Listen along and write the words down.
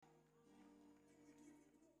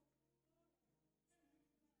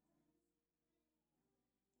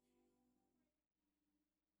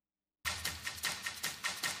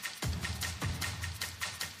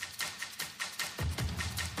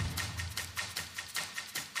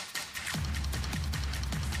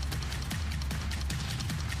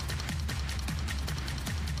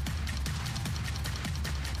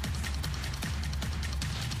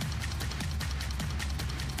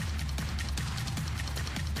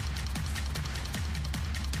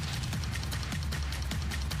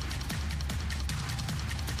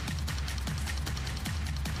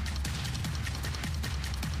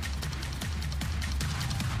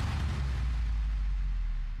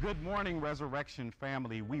Good morning, Resurrection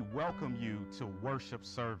family. We welcome you to worship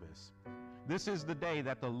service. This is the day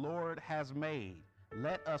that the Lord has made.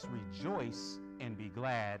 Let us rejoice and be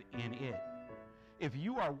glad in it. If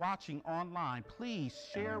you are watching online, please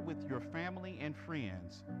share with your family and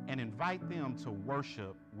friends and invite them to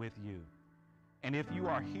worship with you. And if you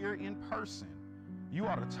are here in person, you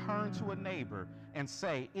ought to turn to a neighbor and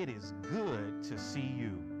say, "It is good to see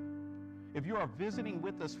you." If you are visiting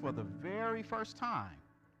with us for the very first time,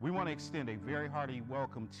 we want to extend a very hearty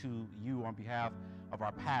welcome to you on behalf of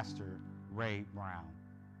our pastor, Ray Brown.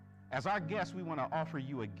 As our guest, we want to offer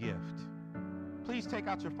you a gift. Please take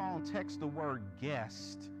out your phone, text the word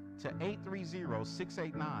guest to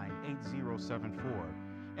 830-689-8074,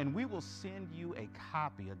 and we will send you a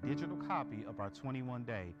digital copy of our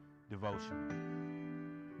 21-day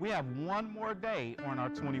devotion. We have one more day on our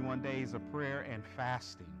 21 days of prayer and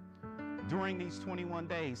fasting. During these 21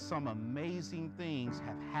 days, some amazing things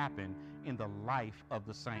have happened in the life of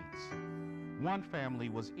the saints. One family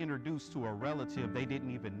was introduced to a relative they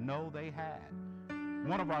didn't even know they had.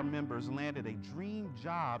 One of our members landed a dream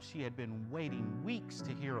job she had been waiting weeks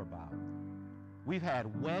to hear about. We've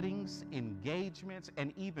had weddings, engagements,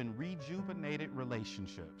 and even rejuvenated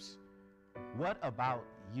relationships. What about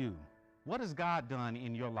you? What has God done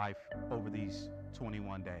in your life over these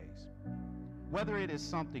 21 days? Whether it is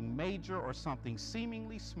something major or something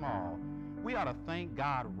seemingly small, we ought to thank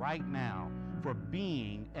God right now for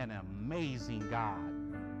being an amazing God.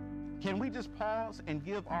 Can we just pause and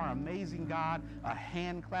give our amazing God a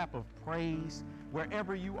hand clap of praise?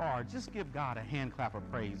 Wherever you are, just give God a hand clap of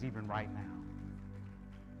praise even right now.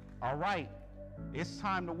 All right, it's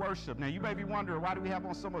time to worship. Now, you may be wondering, why do we have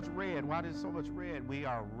on so much red? Why is so much red? We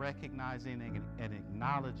are recognizing and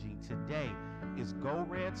acknowledging today is Go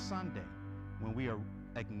Red Sunday, when we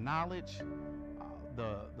acknowledge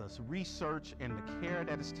the research and the care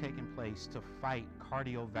that is taking place to fight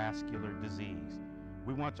cardiovascular disease.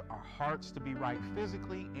 We want our hearts to be right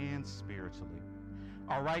physically and spiritually.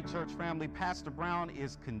 All right, church family, Pastor Brown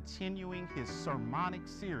is continuing his sermonic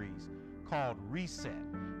series called Reset.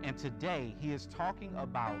 And today he is talking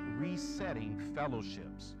about resetting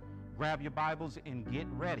fellowships. Grab your Bibles and get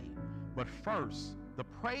ready. But first, the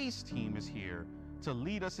praise team is here to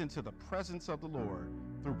lead us into the presence of the Lord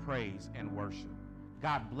through praise and worship.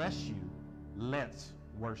 God bless you. Let's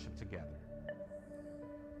worship together.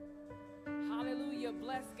 Hallelujah.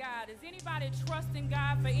 Bless God. Is anybody trusting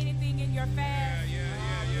God for anything in your fast? Yeah.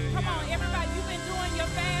 Come on, everybody. You've been doing your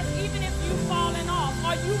fast, even if you've fallen off.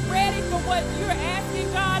 Are you ready for what you're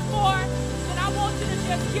asking God for? Then I want you to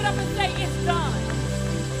just get up and say, "It's done."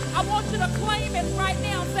 I want you to claim it right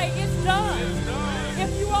now. Say, "It's done." It's done.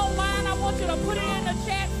 If you're online, I want you to put it in the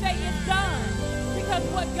chat. Say, "It's done." Because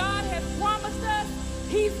what God has promised us,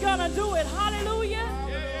 He's going to do it. Hallelujah.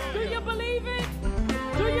 Yeah. Do you believe it?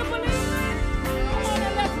 Do you believe it? Come on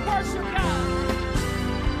and let's worship God.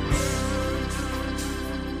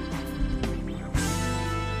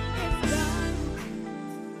 It's done.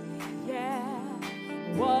 Yeah.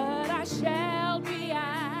 What I shall be,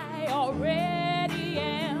 I already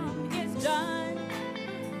am. It's done.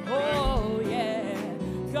 Oh, yeah.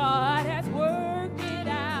 God has worked it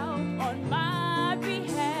out on my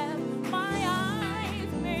behalf. My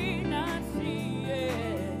eyes may not see it.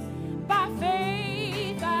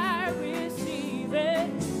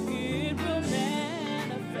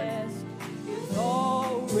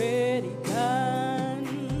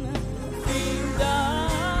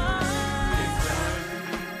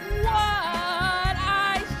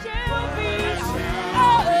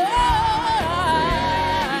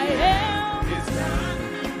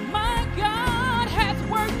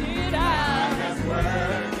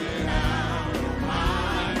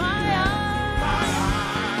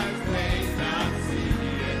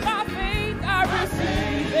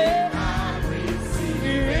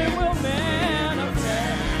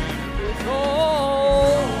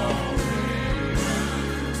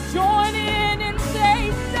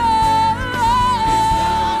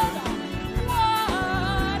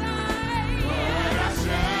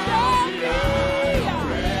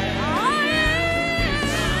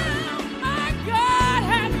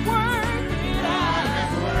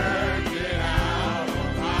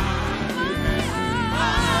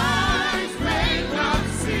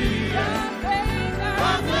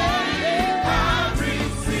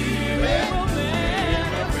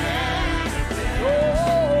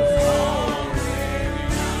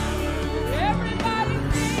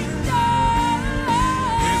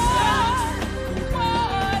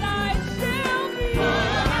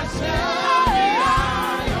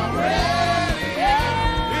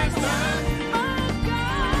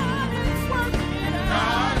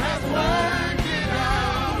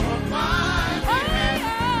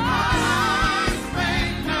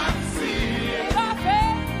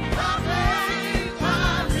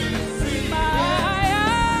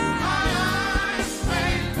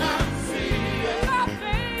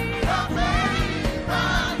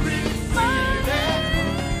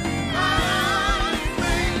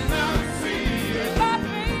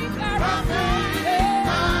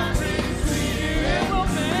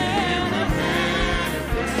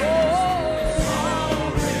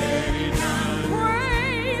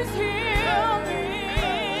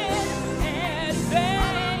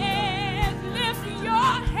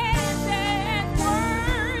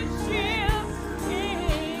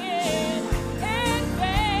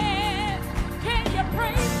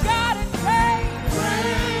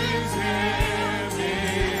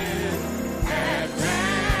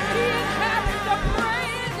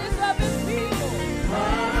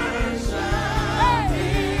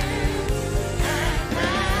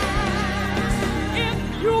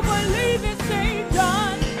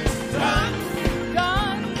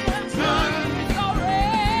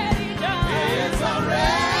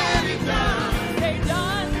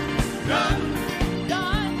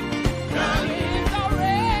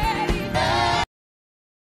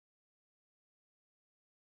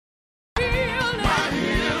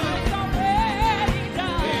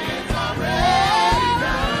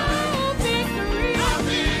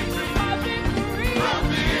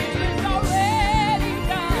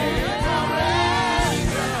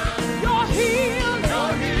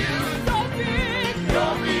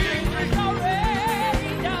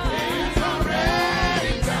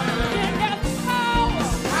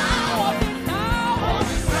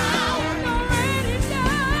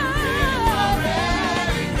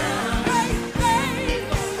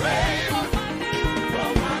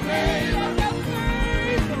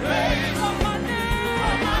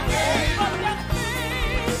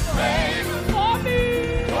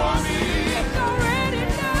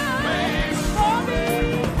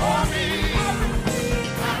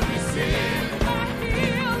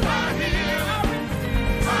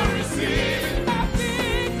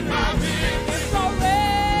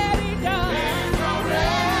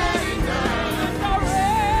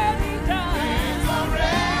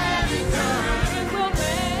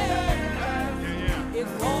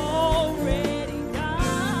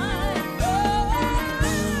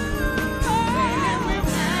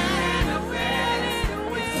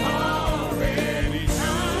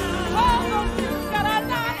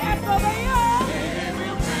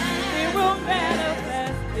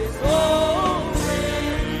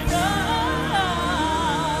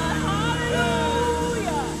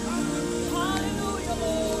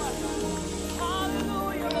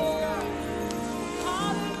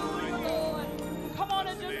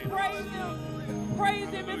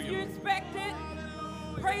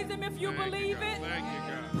 Praise him if you believe it. Thank you,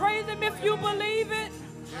 God. Praise him if you believe it.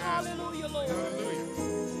 Hallelujah, Lord. Hallelujah.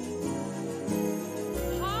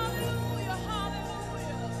 Hallelujah,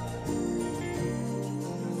 hallelujah.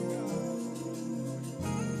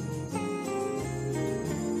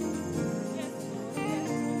 Yes, Lord.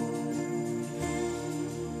 Yes.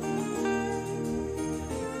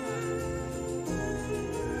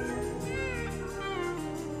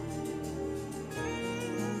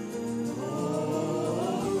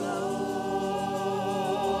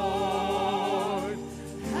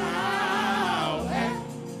 How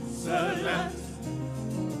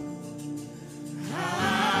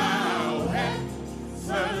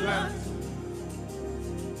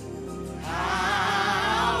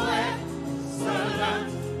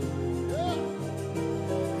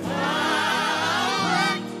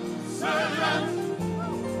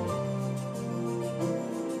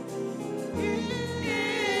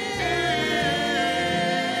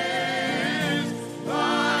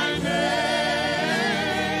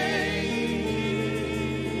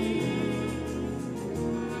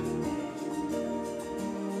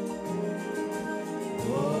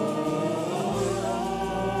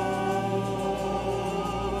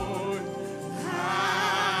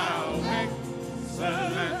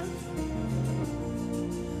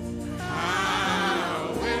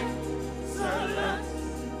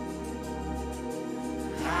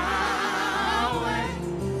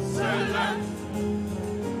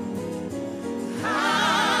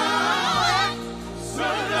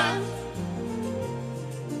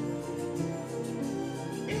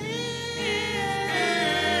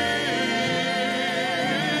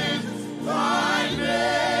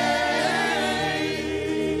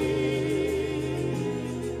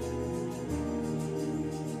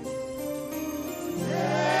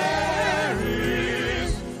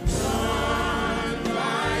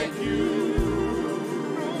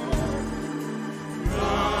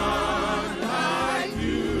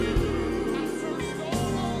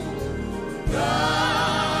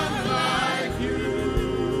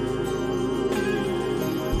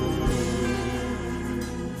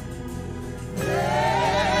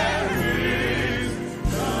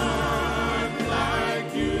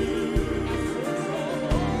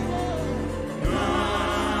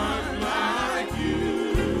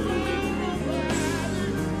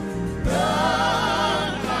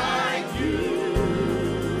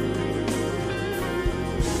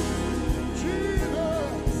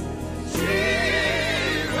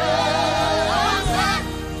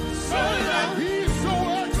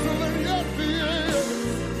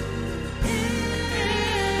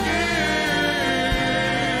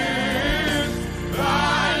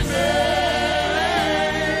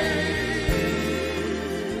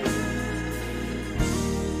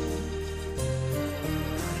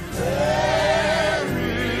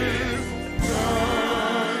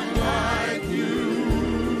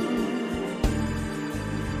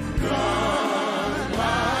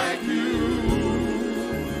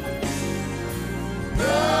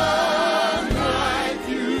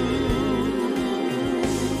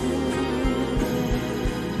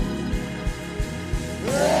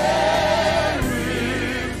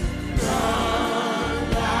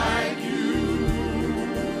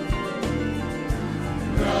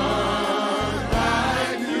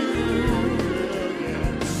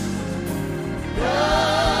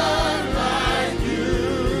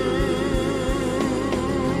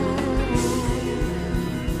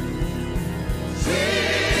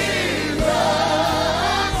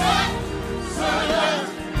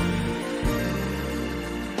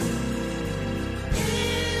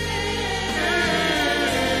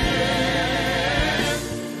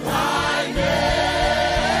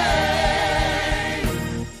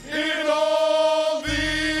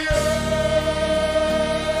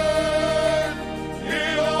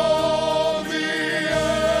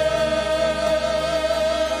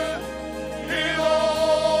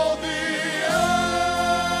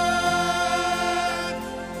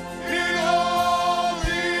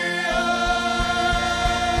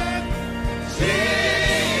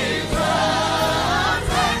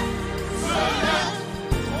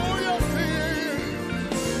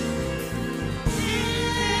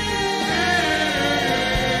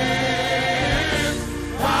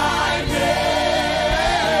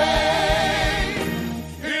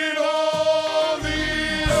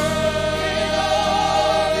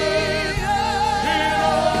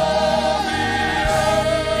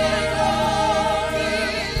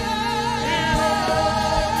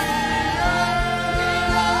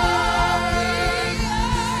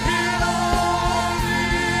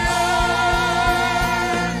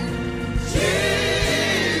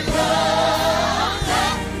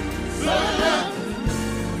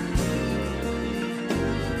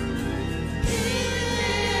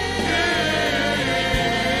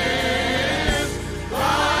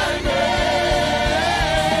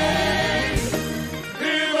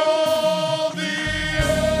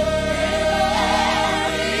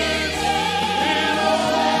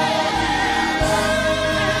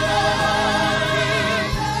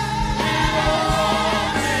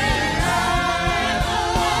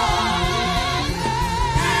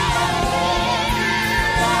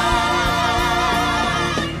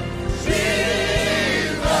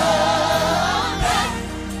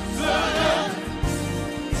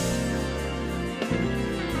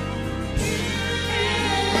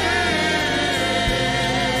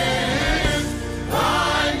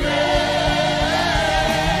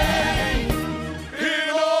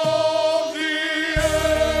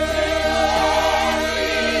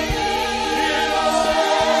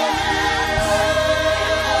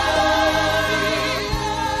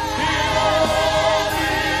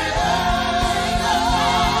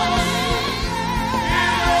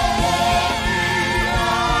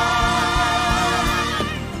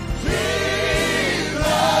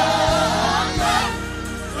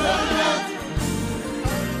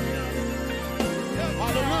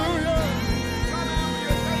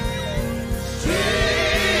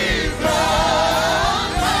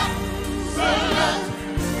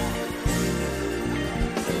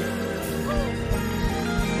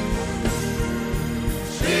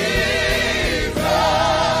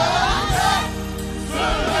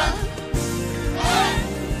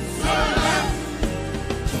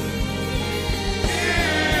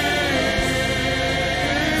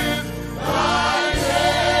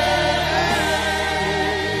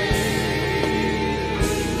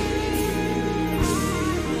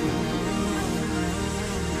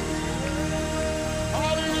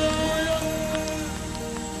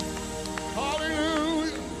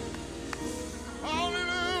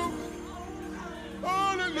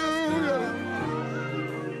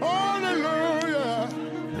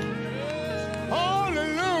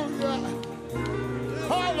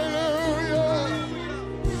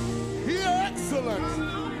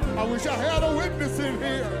wish I had a witness in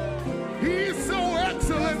here. He's so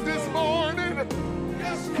excellent this morning.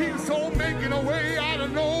 He's so making a way out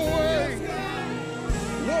of no way.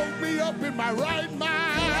 Woke me up in my right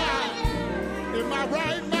mind. In my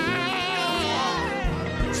right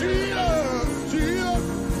mind. Jesus,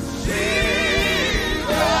 Jesus, Jesus.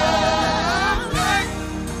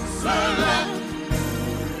 Excellent.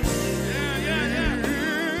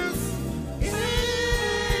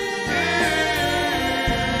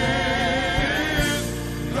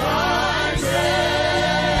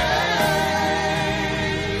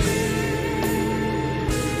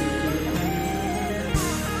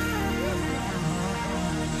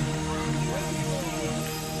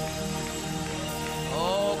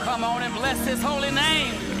 Come on and bless his holy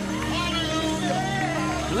name.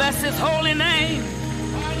 Hallelujah. Bless his holy name.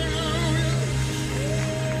 Hallelujah.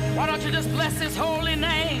 Why don't you just bless his holy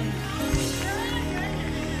name?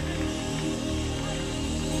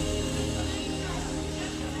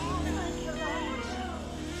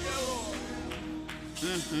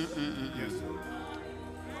 Yes, sir.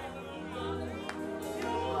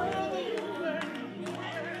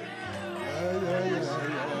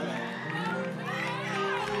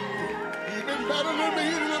 Even better than me,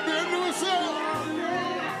 he'd have been to himself.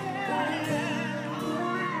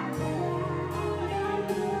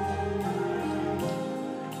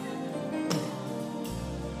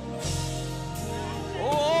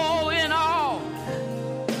 Oh, in all.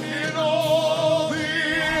 In all the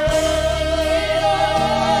earth.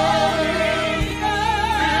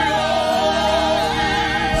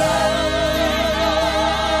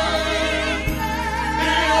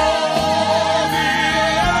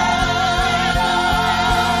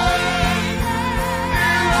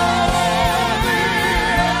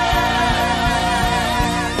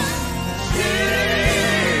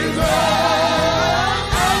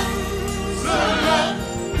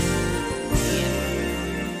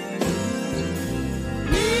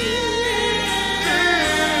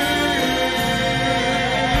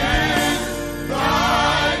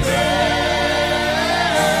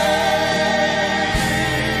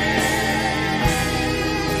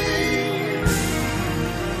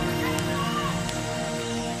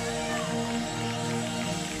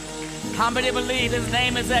 How many believe his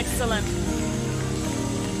name is excellent?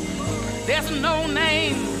 There's no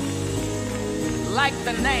name like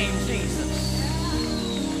the name Jesus.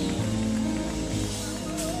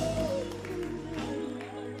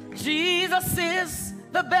 Jesus is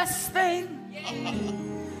the best thing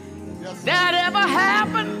that ever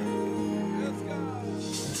happened.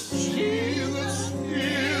 Jesus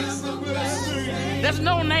is the best thing There's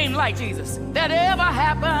no name like Jesus that ever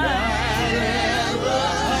happened.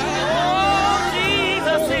 Oh,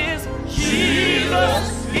 Jesus is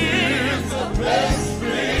the best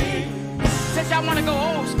thing Since y'all want to go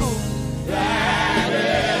old school, that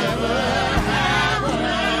ever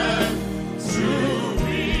happened to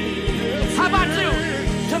me. how about you?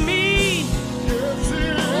 To me,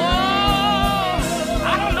 oh,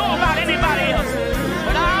 I don't know about anybody else,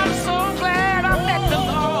 but I'm so glad I met the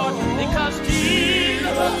Lord because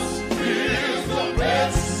Jesus is the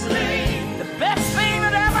best thing the best thing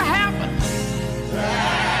that ever happened.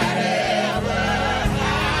 that ever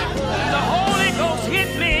happened. The Holy Ghost hit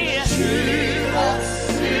me.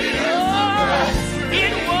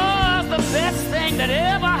 It was the best thing that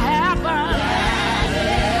ever happened.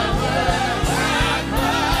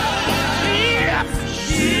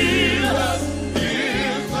 Jesus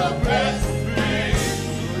is the best thing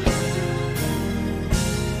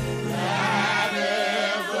that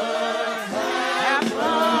ever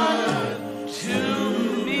Happened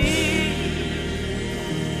to me.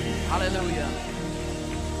 Hallelujah.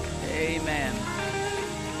 Amen.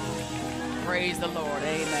 Praise the Lord.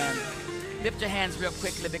 Amen. Lift your hands real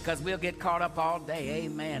quickly because we'll get caught up all day.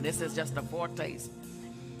 Amen. This is just a foretaste.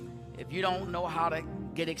 If you don't know how to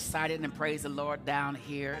get excited and praise the Lord down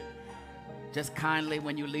here, just kindly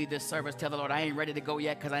when you leave this service, tell the Lord, I ain't ready to go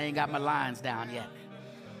yet because I ain't got my lines down yet.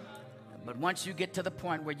 But once you get to the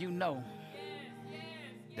point where you know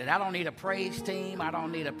that I don't need a praise team, I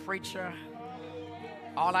don't need a preacher,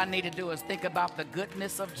 all I need to do is think about the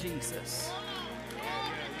goodness of Jesus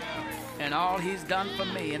and all he's done for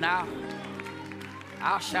me, and I'll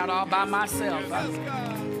shout all by myself.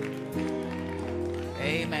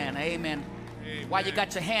 Amen, amen. While you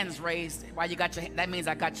got your hands raised, that means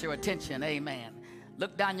I got your attention. Amen.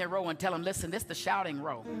 Look down your row and tell them, listen, this is the shouting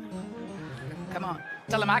row. Come on.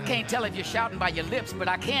 Tell them, I can't tell if you're shouting by your lips, but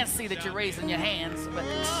I can see that you're raising your hands.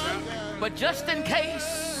 But just in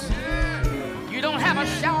case you don't have a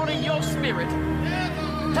shout in your spirit,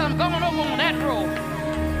 tell them, go on over on that row.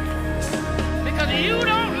 Because you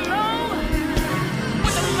don't know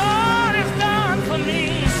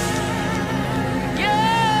me.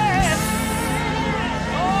 Yes.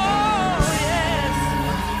 Oh, yes.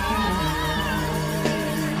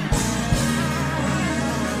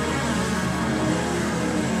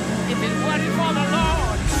 If it wasn't for the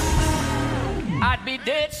Lord, I'd be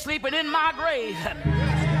dead sleeping in my grave.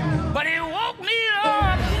 But He woke me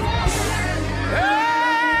up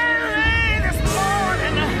early this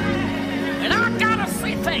morning, and I gotta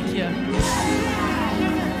say thank you.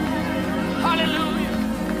 Hallelujah.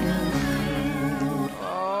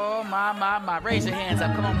 Oh, my. Raise your hands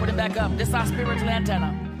up. Come on, put it back up. This is our spiritual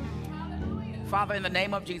antenna. Father, in the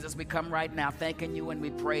name of Jesus, we come right now thanking you and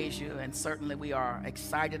we praise you, and certainly we are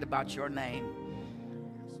excited about your name.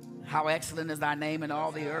 How excellent is thy name in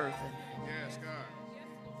all the earth. Yes, God.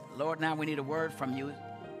 Lord, now we need a word from you.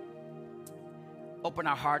 Open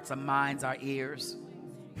our hearts, our minds, our ears.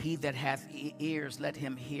 He that hath ears, let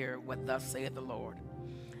him hear what thus saith the Lord.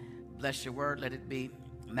 Bless your word, let it be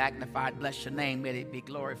magnified. Bless your name, let it be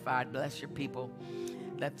glorified. Bless your people,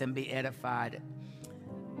 let them be edified.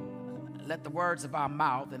 Let the words of our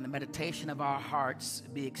mouth and the meditation of our hearts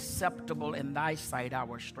be acceptable in thy sight,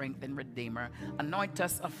 our strength and redeemer. Anoint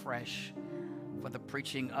us afresh for the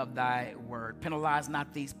preaching of thy word. Penalize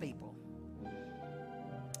not these people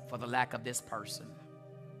for the lack of this person.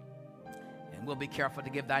 And we'll be careful to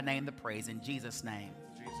give thy name the praise in Jesus' name.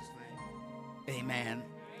 In Jesus' name. Amen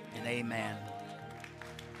and amen.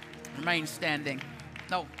 Remain standing.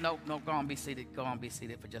 No, go on, be seated. Go on, be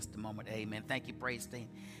seated for just a moment. Amen. Thank you, praise team.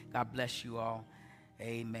 God bless you all.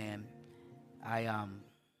 Amen.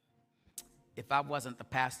 If I wasn't the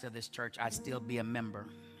pastor of this church, I'd still be a member,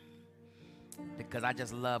 because I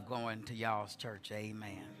just love going to y'all's church.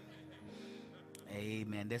 Amen.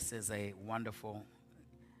 Amen. This is a wonderful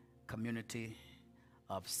community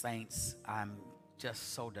of saints. I'm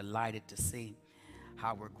just so delighted to see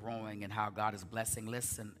how we're growing and how God is blessing.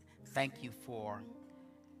 Listen, thank you for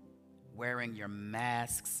wearing your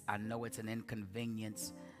masks. I know it's an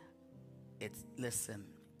inconvenience. Listen,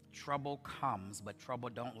 trouble comes, but trouble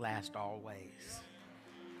don't last always.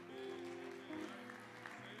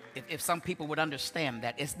 If some people would understand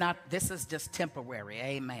that, this is just temporary.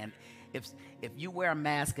 Amen. If you wear a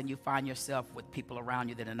mask and you find yourself with people around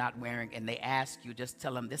you that are not wearing, and they ask you, just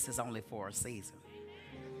tell them this is only for a season.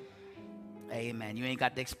 Amen. You ain't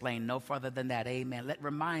got to explain no further than that. Amen.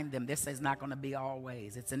 Remind them this is not going to be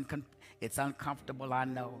always. It's uncomfortable, I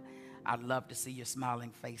know. I'd love to see your smiling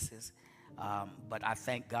faces. But I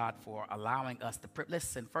thank God for allowing us to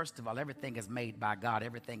listen. First of all, everything is made by God.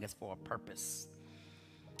 Everything is for a purpose.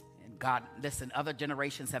 And God, listen, other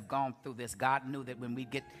generations have gone through this. God knew that when we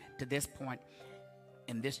get to this point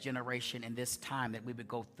in this generation, in this time, that we would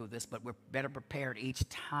go through this. But we're better prepared each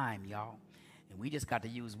time, y'all. And we just got to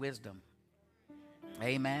use wisdom.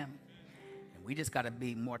 Amen. And we just got to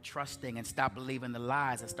be more trusting and stop believing the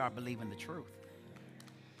lies and start believing the truth.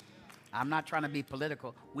 I'm not trying to be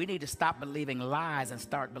political. We need to stop believing lies and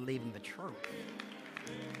start believing the truth.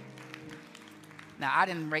 Now, I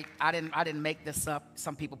didn't make this up.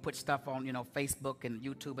 Some people put stuff on, Facebook and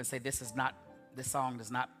YouTube and say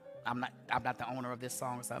I'm not the owner of this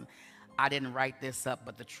song or something. I didn't write this up,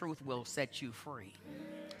 but the truth will set you free.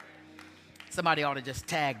 Somebody ought to just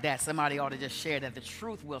tag that. Somebody ought to just share that. The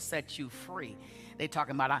truth will set you free. They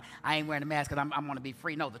talking about I ain't wearing a mask because I'm going to be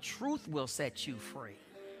free. No, the truth will set you free.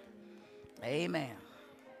 Amen.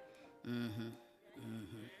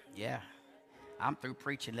 Yeah. I'm through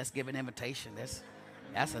preaching. Let's give an invitation.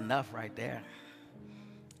 That's enough right there.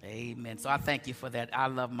 Amen. So I thank you for that. I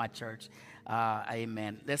love my church.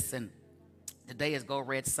 Amen. Listen, today is Go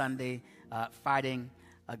Red Sunday, fighting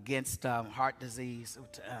against heart disease.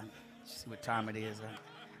 See what time it is.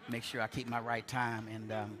 Make sure I keep my right time.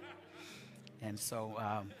 And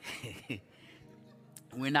so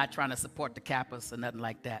we're not trying to support the Kappas or nothing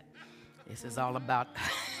like that. This is all about,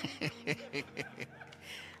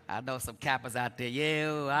 I know some Kappas out there.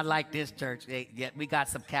 Yeah, I like this church. We got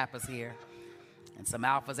some Kappas here and some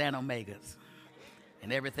Alphas and Omegas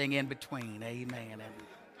and everything in between. Amen.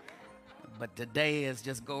 But today is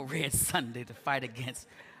just Go Red Sunday to fight against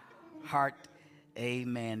heart,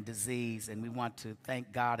 disease. And we want to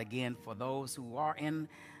thank God again for those who are in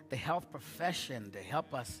the health profession to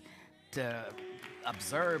help us to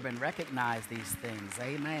observe and recognize these things.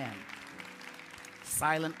 Amen.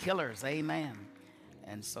 Silent killers. Amen.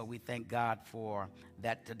 And so we thank God for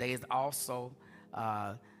that. Today is also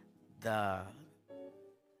the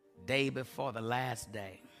day before the last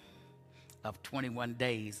day of 21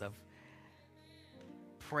 days of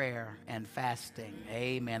prayer and fasting.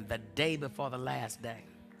 Amen. The day before the last day.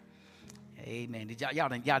 Amen. They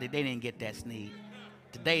didn't get that sneak.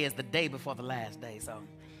 Today is the day before the last day. So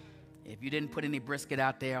if you didn't put any brisket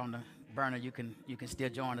out there on the burner, you can still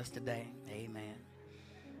join us today. Amen.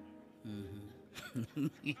 If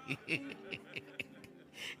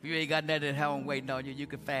you ain't got nothing at home waiting on you, you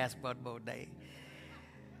can fast one more day.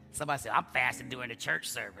 Somebody said, I'm fasting during the church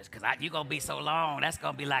service because you're going to be so long. That's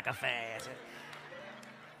going to be like a fast.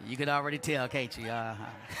 You can already tell, can't you?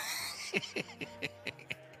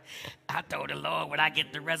 I told the Lord, when I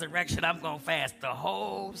get the resurrection, I'm going to fast the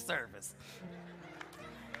whole service.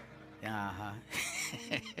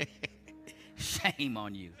 Shame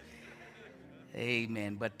on you.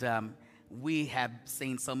 Amen. But we have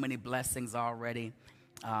seen so many blessings already,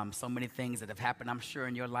 so many things that have happened, I'm sure,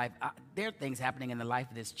 in your life. There are things happening in the life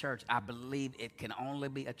of this church. I believe it can only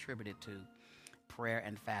be attributed to prayer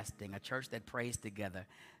and fasting. A church that prays together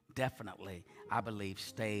definitely, I believe,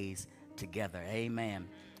 stays together. Amen.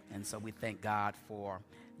 And so we thank God for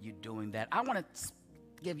you doing that. I want to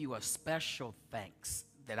give you a special thanks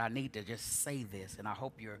that I need to just say this, and I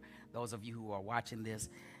hope those of you who are watching this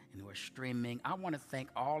and who are streaming, I want to thank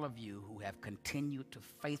all of you who have continued to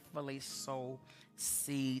faithfully sow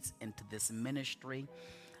seeds into this ministry.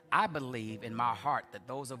 I believe in my heart that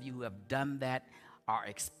those of you who have done that are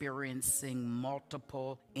experiencing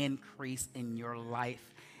multiple increase in your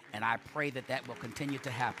life, and I pray that that will continue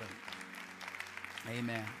to happen.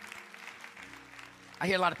 Amen. I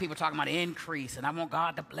hear a lot of people talking about increase, and I want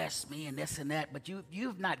God to bless me and this and that, but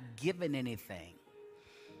you've not given anything.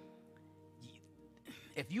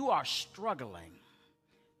 If you are struggling,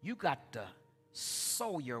 you got to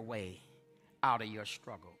sow your way out of your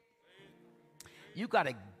struggle. You got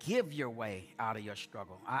to give your way out of your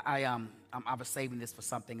struggle. I was saving this for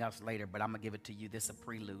something else later, but I'm going to give it to you. This is a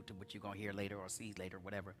prelude to what you're going to hear later or see later,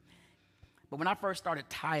 whatever. But when I first started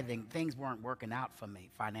tithing, things weren't working out for me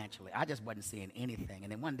financially. I just wasn't seeing anything.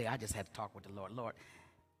 And then one day I just had to talk with the Lord. Lord,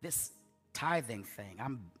 this tithing thing,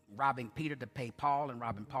 I'm robbing Peter to pay Paul and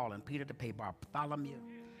robbing Paul and Peter to pay Bartholomew.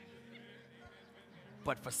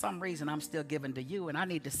 But for some reason, I'm still giving to you, and I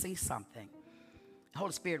need to see something. The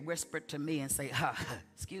Holy Spirit whispered to me and say,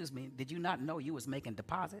 excuse me, did you not know you was making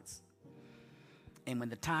deposits? And when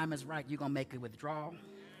the time is right, you're going to make a withdrawal.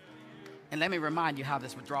 And let me remind you how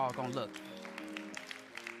this withdrawal is going to look.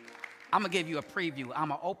 I'm going to give you a preview. I'm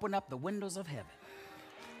going to open up the windows of heaven.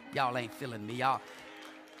 Y'all ain't feeling me, y'all.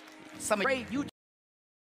 Some of you,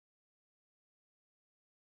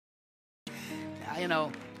 you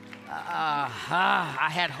know, I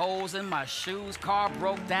had holes in my shoes. Car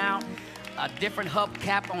broke down. A different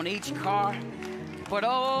hubcap on each car. But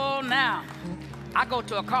oh, now I go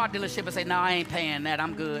to a car dealership and say, no, I ain't paying that.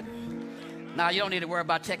 I'm good. Now, you don't need to worry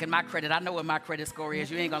about checking my credit. I know what my credit score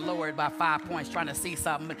is. You ain't going to lower it by 5 points trying to see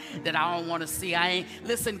something that I don't want to see.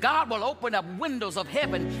 Listen, God will open up windows of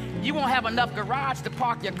heaven. You won't have enough garage to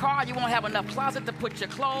park your car. You won't have enough closet to put your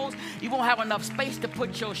clothes. You won't have enough space to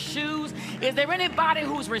put your shoes. Is there anybody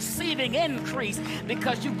who's receiving increase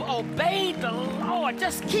because you've obeyed the Lord?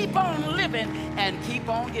 Just keep on living and keep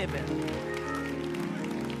on giving.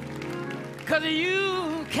 Because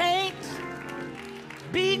you can't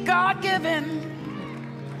be God-given,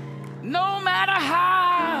 no matter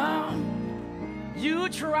how you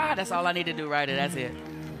try. That's all I need to do right there. That's it.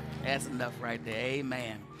 That's enough right there.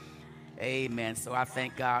 Amen. Amen. So I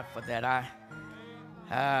thank God for that.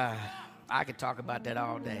 I could talk about that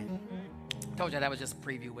all day. Told you that was just a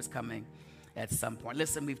preview of what's coming at some point.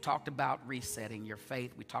 Listen, we've talked about resetting your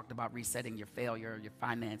faith. We talked about resetting your failure, your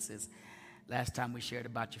finances. Last time we shared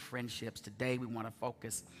about your friendships. Today we want to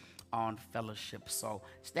focus on fellowship. So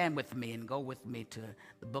stand with me and go with me to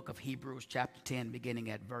the book of Hebrews chapter 10, beginning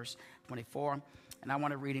at verse 24. And I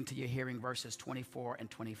want to read into your hearing verses 24 and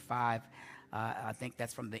 25. I think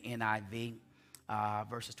that's from the NIV,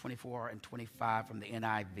 verses 24 and 25 from the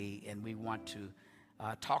NIV. And we want to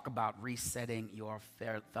talk about resetting your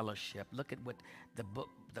fellowship. Look at what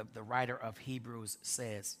the writer of Hebrews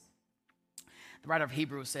says. The writer of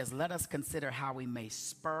Hebrews says, let us consider how we may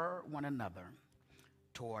spur one another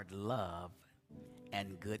toward love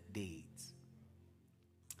and good deeds,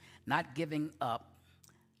 not giving up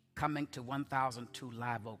coming to 1002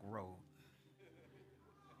 Live Oak Road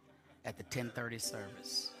at the 10:30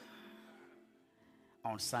 service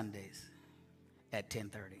on Sundays at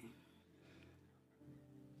 10:30,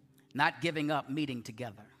 not giving up meeting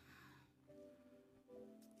together.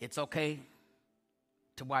 It's okay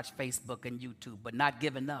to watch Facebook and YouTube, but not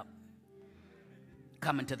giving up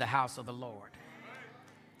coming to the house of the Lord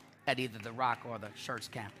at either the Rock or the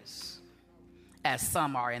church campus, as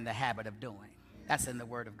some are in the habit of doing. That's in the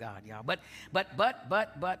Word of God, y'all. But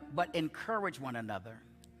encourage one another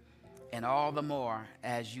And all the more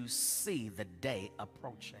as you see the day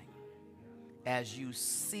approaching. As you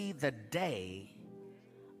see the day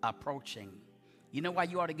approaching. You know why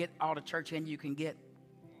you ought to get all the church in you can get?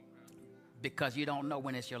 Because you don't know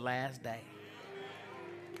when it's your last day.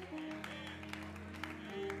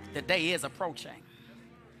 The day is approaching.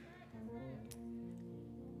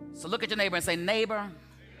 So look at your neighbor and say, neighbor,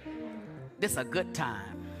 this is a good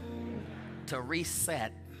time to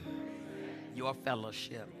reset your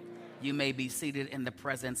fellowship. You may be seated in the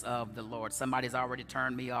presence of the Lord. Somebody's already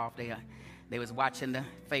turned me off. They was watching the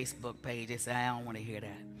Facebook page. They said, I don't want to hear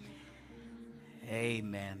that.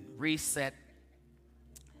 Amen. Reset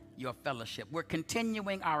your fellowship. We're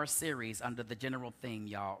continuing our series under the general theme,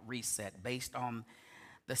 y'all, reset, based on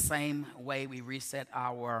the same way we reset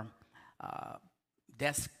our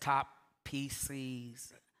desktop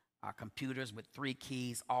PCs, our computers with 3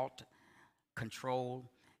 keys, Alt, Control,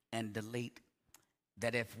 and Delete,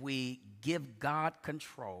 that if we give God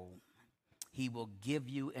control, he will give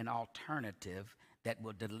you an alternative that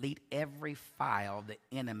will delete every file the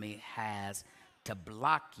enemy has to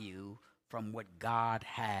block you from what God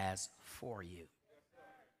has for you.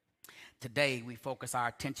 Today, we focus our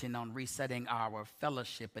attention on resetting our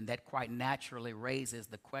fellowship, and that quite naturally raises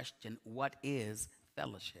the question, what is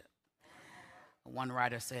fellowship? One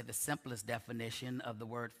writer said the simplest definition of the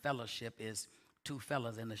word fellowship is 2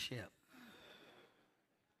 fellas in a ship.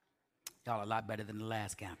 Y'all a lot better than the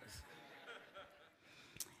last campus.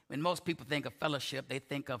 When most people think of fellowship, they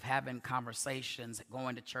think of having conversations,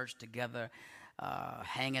 going to church together,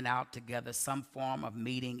 hanging out together, some form of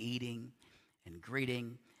meeting, eating, and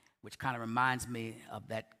greeting, which kind of reminds me of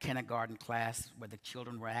that kindergarten class where the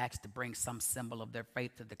children were asked to bring some symbol of their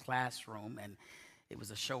faith to the classroom, and it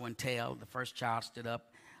was a show and tell. The first child stood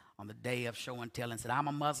up on the day of show and tell and said, I'm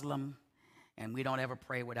a Muslim, and we don't ever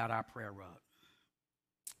pray without our prayer rug.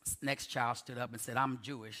 Next child stood up and said, I'm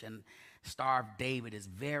Jewish, and Star of David is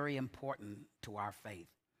very important to our faith.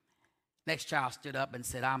 Next child stood up and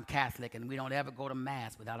said, I'm Catholic, and we don't ever go to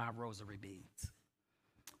Mass without our rosary beads.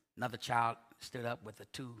 Another child stood up with a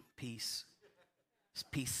 2-piece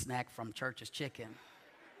snack from Church's Chicken,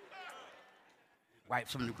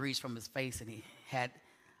 wiped some of the grease from his face, and he had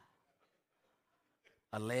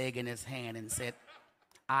a leg in his hand and said,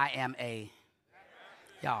 I am a,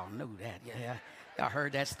 y'all knew that, yeah. Y'all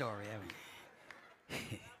heard that story, haven't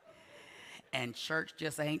you? And church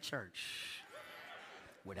just ain't church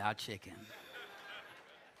without chicken.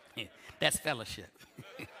 That's fellowship.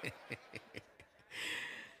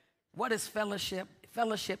 What is fellowship?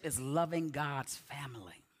 Fellowship is loving God's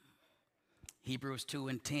family. Hebrews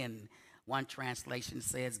 2:10, one translation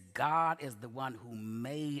says, God is the one who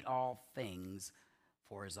made all things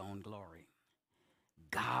for his own glory.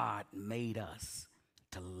 God made us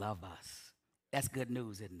to love us. That's good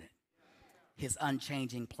news, isn't it? His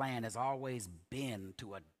unchanging plan has always been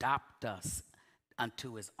to adopt us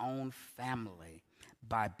unto his own family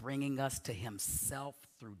by bringing us to himself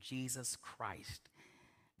through Jesus Christ.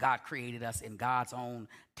 God created us in God's own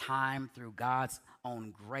time through God's own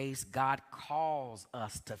grace. God calls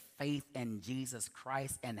us to faith in Jesus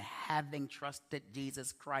Christ, and having trusted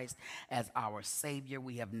Jesus Christ as our Savior,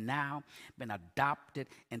 we have now been adopted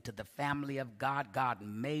into the family of God. God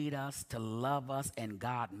made us to love us, and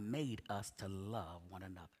God made us to love one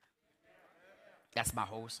another. That's my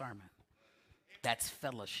whole sermon. That's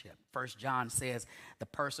fellowship. 1 John says the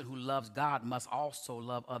person who loves God must also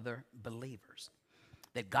love other believers.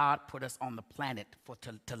 That God put us on the planet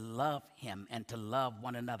to love him and to love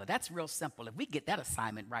one another. That's real simple. If we get that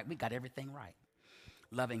assignment right, we got everything right.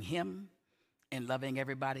 Loving him and loving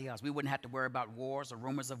everybody else. We wouldn't have to worry about wars or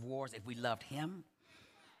rumors of wars if we loved him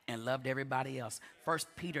and loved everybody else. 1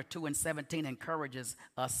 Peter 2:17 encourages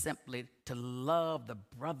us simply to love the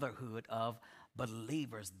brotherhood of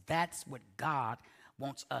believers. That's what God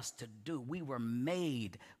wants us to do. We were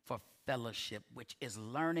made for fellowship, which is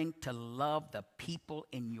learning to love the people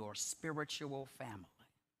in your spiritual family.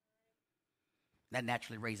 That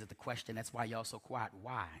naturally raises the question, that's why y'all so quiet.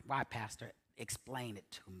 Why? Why, Pastor? Explain it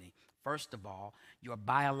to me. First of all, your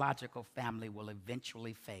biological family will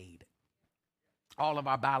eventually fade. All of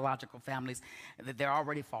our biological families, they're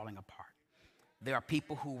already falling apart. There are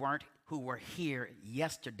people who were here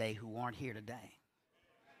yesterday who aren't here today.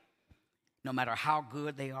 No matter how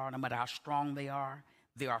good they are, no matter how strong they are,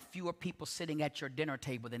 there are fewer people sitting at your dinner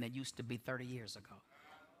table than it used to be 30 years ago.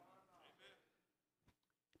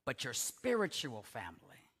 But your spiritual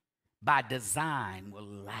family, by design, will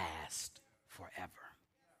last forever.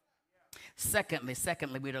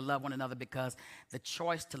 Secondly, we're to love one another because the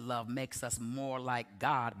choice to love makes us more like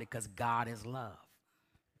God, because God is love.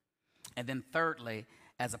 And then thirdly,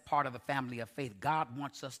 as a part of the family of faith, God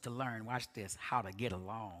wants us to learn, watch this, how to get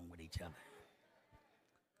along with each other.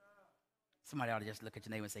 Somebody ought to just look at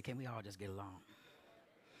your neighbor and say, can we all just get along?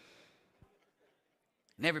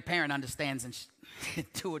 And every parent understands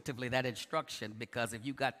intuitively that instruction, because if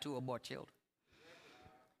you got 2 or more children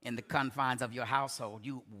in the confines of your household,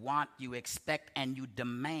 you want, you expect, and you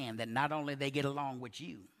demand that not only they get along with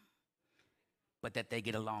you, but that they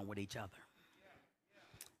get along with each other.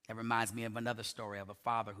 That reminds me of another story of a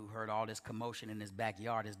father who heard all this commotion in his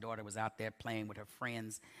backyard. His daughter was out there playing with her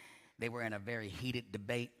friends. They were in a very heated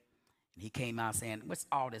debate. And he came out saying, what's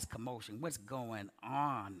all this commotion? What's going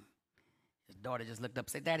on? His daughter just looked up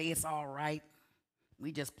and said, Daddy, it's all right.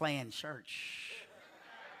 We just playing church.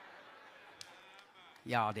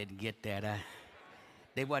 Y'all didn't get that.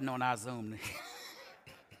 They wasn't on our Zoom.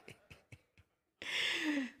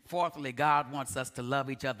 Fourthly, God wants us to love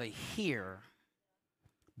each other here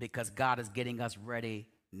because God is getting us ready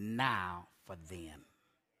now for then.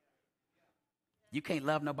 You can't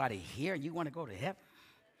love nobody here and you want to go to heaven.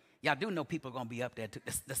 Y'all do know people are going to be up there too.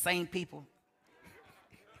 The same people.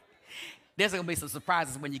 There's going to be some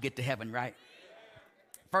surprises when you get to heaven, right?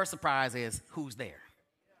 First surprise is who's there.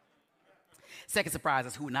 Second surprise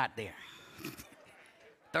is who not there.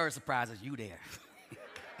 Third surprise is you there.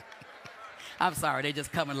 I'm sorry, they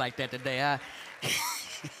just coming like that today.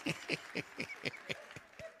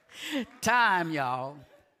 Time, y'all,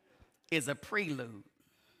 is a prelude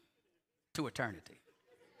to eternity.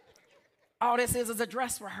 All this is a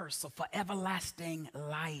dress rehearsal for everlasting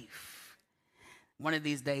life. One of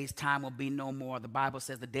these days, time will be no more. The Bible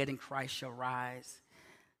says the dead in Christ shall rise.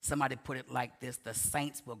 Somebody put it like this: the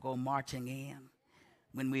saints will go marching in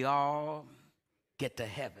when we all get to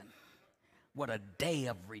heaven. What a day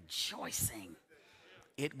of rejoicing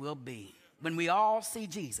it will be. When we all see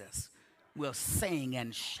Jesus, we'll sing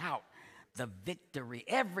and shout the victory.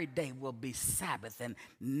 Every day will be Sabbath, and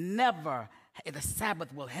the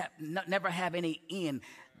Sabbath will never have any end.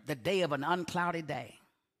 The day of an uncloudy day.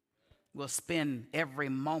 We'll spend every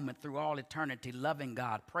moment through all eternity loving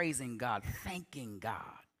God, praising God, thanking God.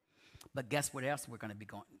 But guess what else we're going to be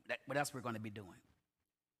going? What else we're going to be doing?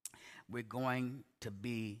 We're going to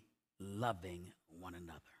be loving one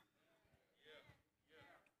another.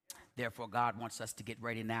 Therefore, God wants us to get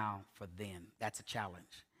ready now for then. That's a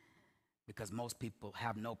challenge, because most people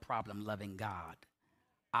have no problem loving God.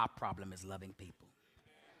 Our problem is loving people.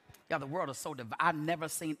 Yeah, the world is so divided. I've never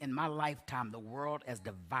seen in my lifetime the world as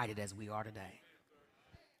divided as we are today.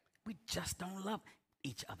 We just don't love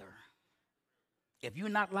each other. If you're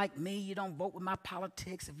not like me, you don't vote with my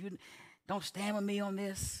politics, if you don't stand with me on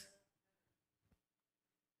this.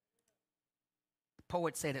 The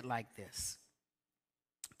poet said it like this: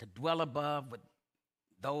 to dwell above with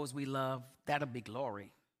those we love, that'll be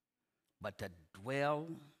glory. But to dwell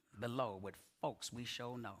below with folks we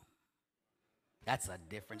sure know, that's a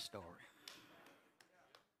different story.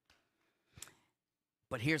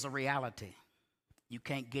 But here's a reality. You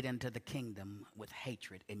can't get into the kingdom with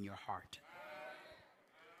hatred in your heart.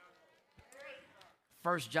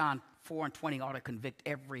 1 John 4:20 ought to convict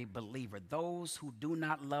every believer. Those who do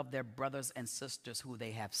not love their brothers and sisters who they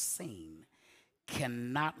have seen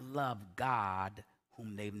cannot love God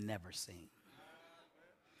whom they've never seen.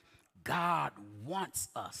 God wants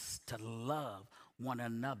us to love one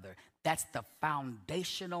another. That's the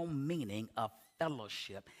foundational meaning of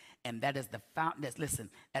fellowship, and that is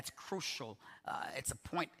that's crucial. It's a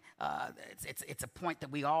point. It's a point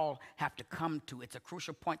that we all have to come to. It's a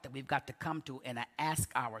crucial point that we've got to come to and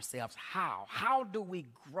ask ourselves, how do we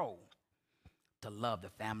grow to love the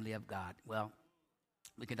family of God? Well,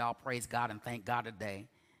 we can all praise God and thank God today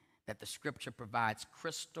that the Scripture provides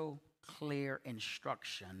crystal clear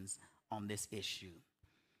instructions on this issue.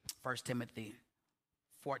 1 Timothy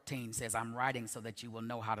 14 says, I'm writing so that you will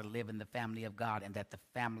know how to live in the family of God, and that the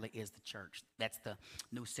family is the church. That's the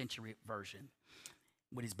New Century Version.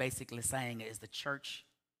 What he's basically saying is the church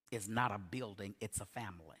is not a building, it's a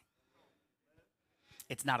family.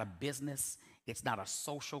 It's not a business, it's not a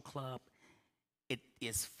social club. It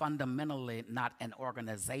is fundamentally not an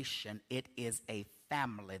organization, it is a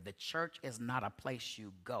family. The church is not a place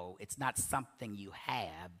you go, it's not something you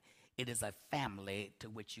have, it is a family to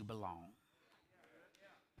which you belong.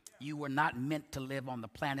 You were not meant to live on the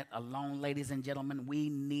planet alone, ladies and gentlemen. We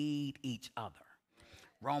need each other.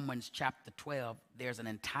 Romans chapter 12, there's an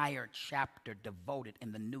entire chapter devoted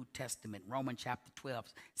in the New Testament. Romans chapter 12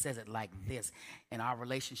 says it like this. In our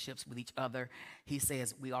relationships with each other, he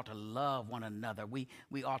says we ought to love one another. We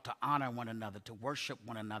ought to honor one another, to worship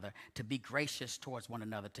one another, to be gracious towards one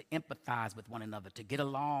another, to empathize with one another, to get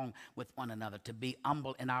along with one another, to be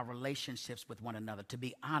humble in our relationships with one another, to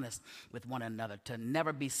be honest with one another, to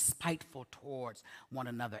never be spiteful towards one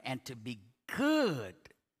another, and to be good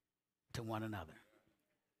to one another.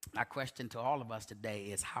 My question to all of us today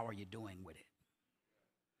is, how are you doing with it?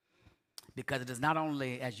 Because it is not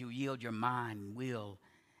only as you yield your mind, will,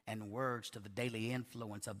 and words to the daily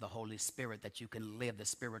influence of the Holy Spirit that you can live the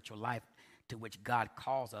spiritual life to which God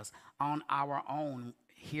calls us. On our own,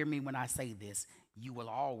 hear me when I say this, you will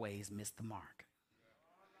always miss the mark.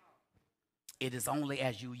 It is only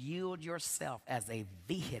as you yield yourself as a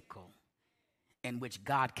vehicle in which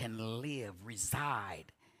God can live, reside,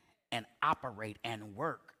 and operate and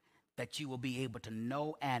work, that you will be able to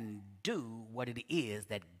know and do what it is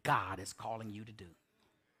that God is calling you to do.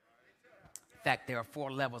 In fact, there are 4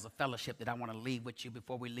 levels of fellowship that I want to leave with you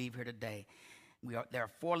before we leave here today. There are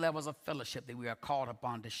 4 levels of fellowship that we are called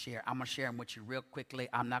upon to share. I'm going to share them with you real quickly.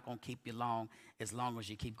 I'm not going to keep you long as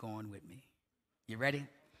you keep going with me. You ready?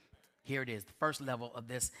 Here it is. The first level of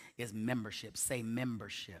this is membership. Say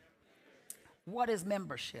membership. What is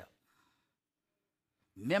membership?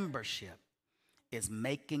 Membership is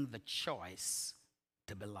making the choice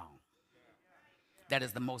to belong. That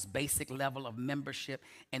is the most basic level of membership,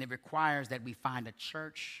 and it requires that we find a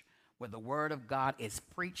church where the Word of God is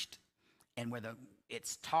preached and where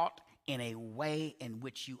it's taught in a way in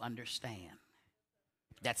which you understand.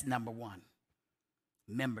 That's number 1,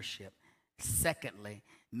 membership. Secondly,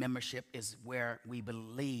 membership is where we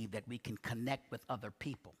believe that we can connect with other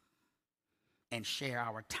people and share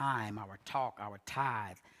our time, our talk, our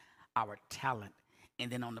tithe, our talent. And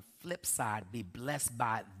then on the flip side, be blessed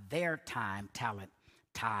by their time, talent,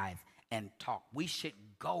 tithe, and talk. We should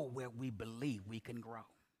go where we believe we can grow.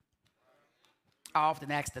 I often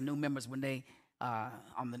ask the new members when they,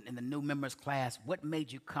 in the new members class, what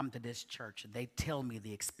made you come to this church? And they tell me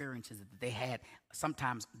the experiences that they had,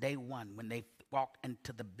 sometimes day one when they walked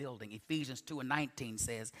into the building. Ephesians 2:19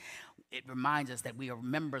 says, it reminds us that we are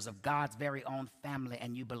members of God's very own family,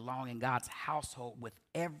 and you belong in God's household with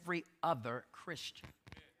every other Christian.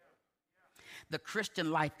 The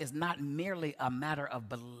Christian life is not merely a matter of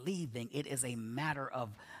believing, it is a matter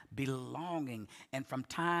of belonging. And from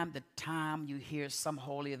time to time, you hear some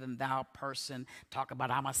holier than thou person talk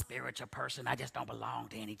about, I'm a spiritual person, I just don't belong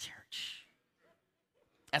to any church.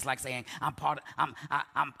 That's like saying, I'm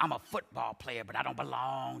a football player, but I don't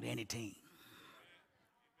belong to any team.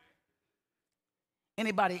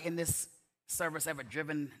 Anybody in this service ever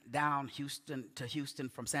driven down to Houston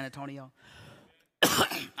from San Antonio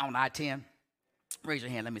on I-10? Raise your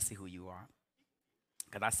hand. Let me see who you are.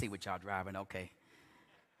 Because I see what y'all driving. Okay.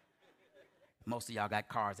 Most of y'all got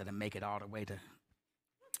cars that'll make it all the way to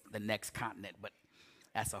the next continent, but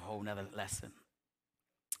that's a whole nother lesson.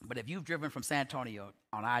 But if you've driven from San Antonio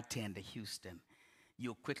on I-10 to Houston,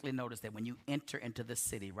 you'll quickly notice that when you enter into the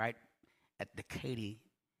city, right at the Katy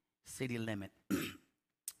city limit,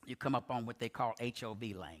 you come up on what they call HOV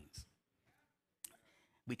lanes.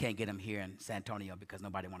 We can't get them here in San Antonio because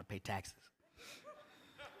nobody want to pay taxes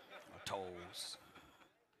or tolls.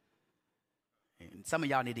 And some of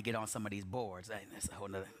y'all need to get on some of these boards. That's a whole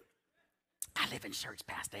nother. I live in church,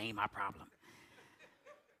 Pastor. Ain't my problem.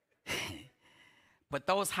 But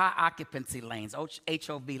those high occupancy lanes,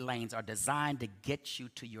 HOV lanes, are designed to get you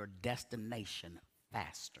to your destination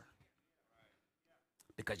faster.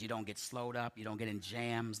 Because you don't get slowed up, you don't get in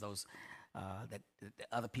jams, those that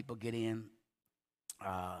other people get in.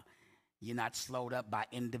 You're not slowed up by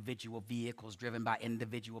individual vehicles driven by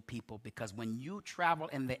individual people, because when you travel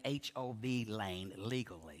in the HOV lane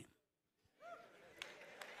legally,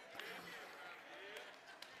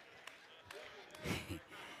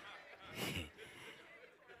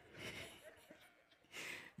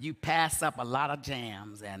 you pass up a lot of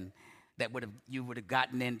jams and that you would have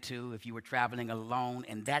gotten into if you were traveling alone.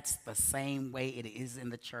 And that's the same way it is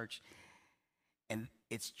in the church. And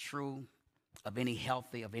it's true of any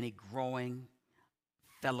healthy, of any growing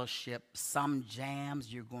fellowship. Some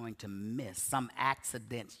jams you're going to miss. Some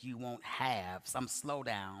accidents you won't have. Some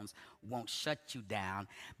slowdowns won't shut you down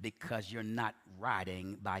because you're not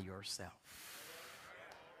riding by yourself.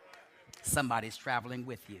 Somebody's traveling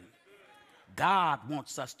with you. God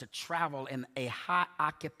wants us to travel in a high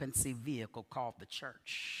occupancy vehicle called the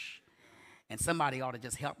church. And somebody ought to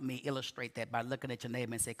just help me illustrate that by looking at your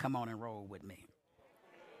neighbor and say, come on and roll with me.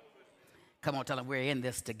 Come on, tell them we're in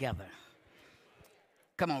this together.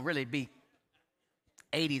 Come on, really be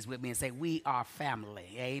 80s with me and say, we are family.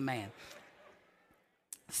 Amen.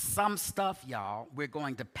 Some stuff, y'all, we're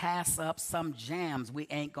going to pass up. Some jams we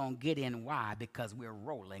ain't going to get in. Why? Because we're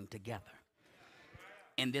rolling together.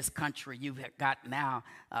 In this country, you've got now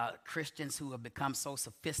Christians who have become so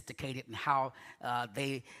sophisticated in how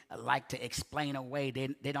they like to explain away.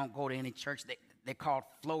 They don't go to any church. They're called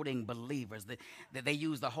floating believers. They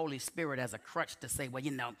use the Holy Spirit as a crutch to say, well,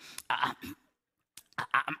 you know,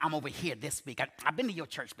 I'm over here this week. I've been to your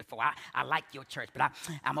church before. I like your church, but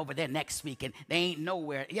I'm over there next week, and they ain't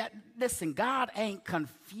nowhere. Yeah, listen, God ain't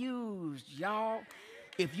confused, y'all.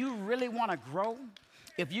 If you really want to grow,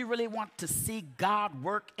 if you really want to see God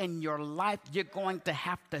work in your life, you're going to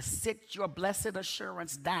have to sit your blessed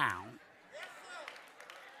assurance down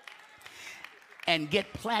and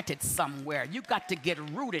get planted somewhere. You got to get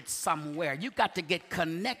rooted somewhere. You got to get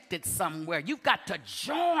connected somewhere. You've got to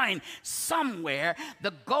join somewhere.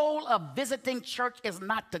 The goal of visiting church is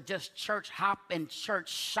not to just church hop and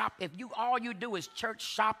church shop. If all you do is church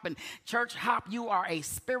shop and church hop, you are a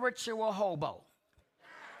spiritual hobo.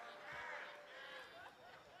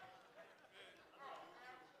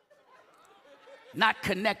 Not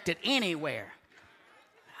connected anywhere.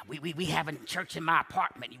 We having church in my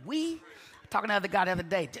apartment. Talking to the other guy the other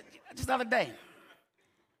day, just the other day.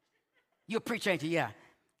 You a preacher, ain't you? Yeah.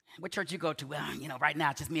 What church you go to? Well, you know, right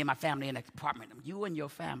now it's just me and my family in an apartment. You and your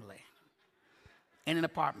family in an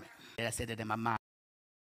apartment. I said that in my mind.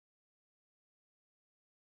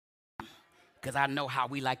 Because I know how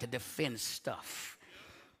we like to defend stuff.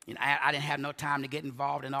 You know, I didn't have no time to get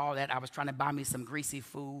involved in all that. I was trying to buy me some greasy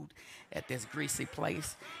food at this greasy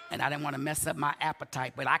place, and I didn't want to mess up my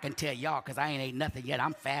appetite. But I can tell y'all, because I ain't ate nothing yet.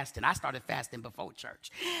 I'm fasting. I started fasting before church,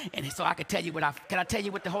 and so I can tell you can I tell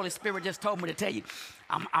you what the Holy Spirit just told me to tell you?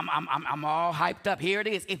 I'm all hyped up. Here it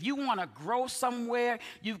is. If you want to grow somewhere,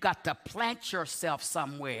 you've got to plant yourself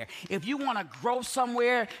somewhere. If you want to grow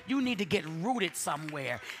somewhere, you need to get rooted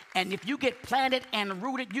somewhere. And if you get planted and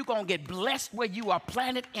rooted, you're going to get blessed where you are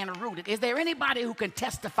planted and rooted. Is there anybody who can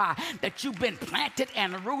testify that you've been planted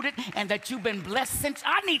and rooted and that you've been blessed since?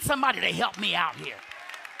 I need somebody to help me out here.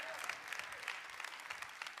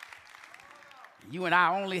 You and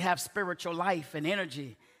I only have spiritual life and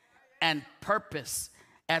energy and purpose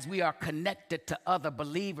as we are connected to other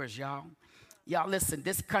believers, y'all. Y'all, listen,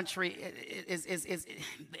 this country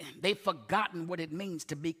they've forgotten what it means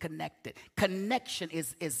to be connected. Connection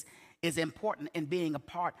is important in being a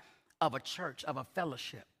part of a church, of a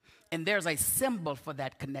fellowship. And there's a symbol for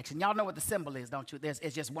that connection. Y'all know what the symbol is, don't you?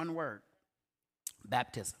 It's just one word: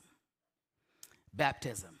 baptism.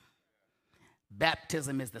 Baptism.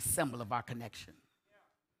 Baptism is the symbol of our connection.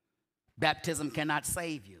 Baptism cannot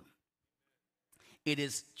save you. It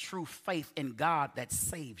is true faith in God that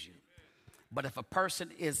saves you. But if a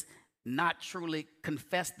person is not truly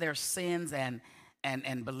confessed their sins and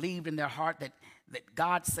believed in their heart that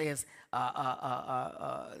God says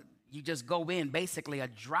you just go in basically a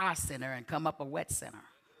dry sinner and come up a wet sinner.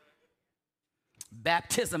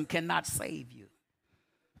 Baptism cannot save you.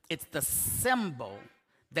 It's the symbol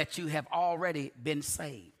that you have already been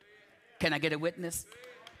saved. Can I get a witness?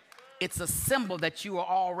 It's a symbol that you are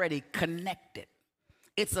already connected.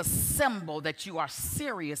 It's a symbol that you are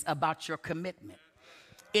serious about your commitment.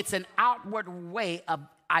 It's an outward way of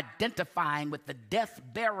identifying with the death,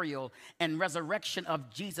 burial, and resurrection of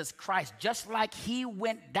Jesus Christ. Just like he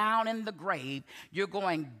went down in the grave, you're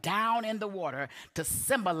going down in the water to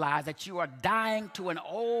symbolize that you are dying to an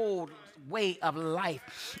old way of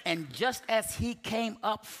life. And just as he came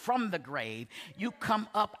up from the grave, you come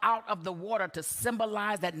up out of the water to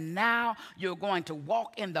symbolize that now you're going to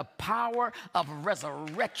walk in the power of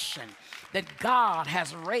resurrection, that God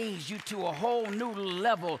has raised you to a whole new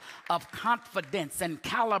level of confidence and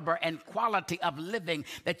caliber and quality of living,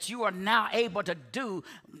 that you are now able to do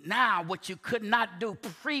now what you could not do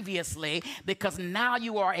previously, because now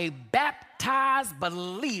you are a baptized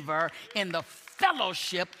believer in the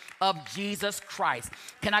fellowship of Jesus Christ.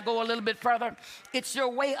 Can I go a little bit further? It's your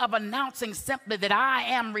way of announcing simply that I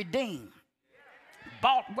am redeemed,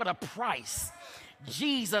 bought with a price.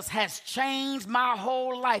 Jesus has changed my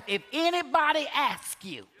whole life. If anybody asks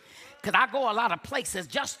you, because I go a lot of places,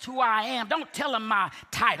 just who I am, don't tell them my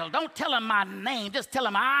title, don't tell them my name, just tell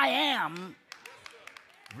them I am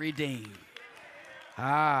redeemed.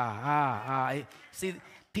 See,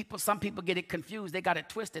 some people get it confused. They got it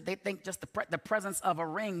twisted. They think just the presence of a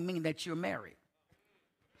ring means that you're married.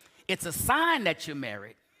 It's a sign that you're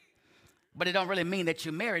married, but it don't really mean that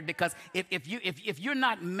you're married, because if you're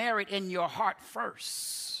not married in your heart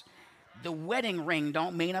first, the wedding ring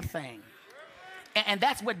don't mean a thing. And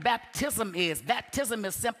that's what baptism is. Baptism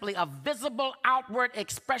is simply a visible outward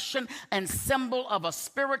expression and symbol of a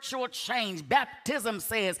spiritual change. Baptism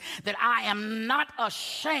says that I am not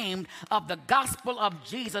ashamed of the gospel of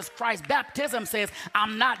Jesus Christ. Baptism says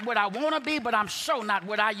I'm not what I want to be, but I'm sure not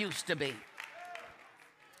what I used to be. It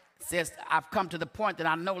says I've come to the point that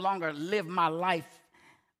I no longer live my life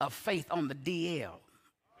of faith on the DL.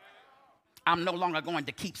 I'm no longer going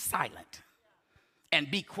to keep silent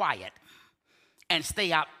and be quiet and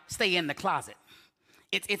stay in the closet.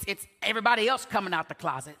 It's everybody else coming out the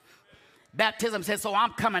closet. Baptism says, so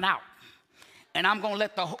I'm coming out. And I'm going to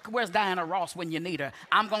let where's Diana Ross when you need her?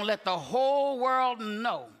 I'm going to let the whole world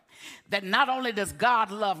know that not only does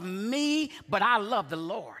God love me, but I love the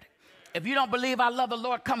Lord. If you don't believe I love the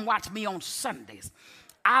Lord, come watch me on Sundays.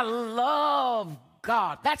 I love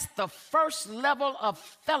God. That's the first level of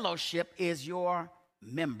fellowship, is your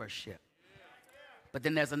membership. But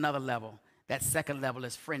then there's another level. That second level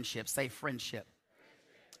is friendship. Say friendship.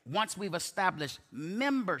 Once we've established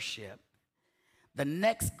membership, the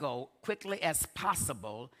next goal, quickly as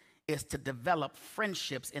possible, is to develop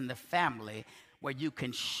friendships in the family where you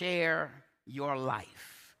can share your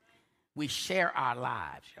life. We share our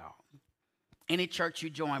lives, y'all. Any church you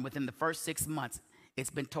join within the first 6 months, it's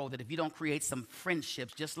been told that if you don't create some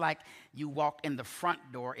friendships, just like you walk in the front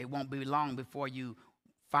door, it won't be long before you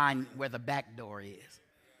find where the back door is.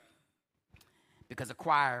 Because a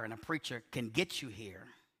choir and a preacher can get you here,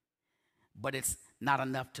 but it's not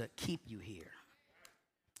enough to keep you here.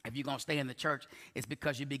 If you're going to stay in the church, it's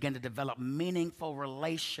because you begin to develop meaningful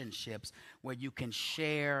relationships where you can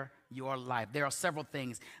share your life. There are several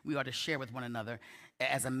things we are to share with one another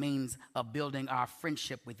as a means of building our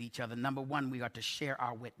friendship with each other. Number one, we are to share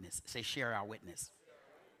our witness. Say, share our witness.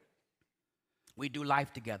 We do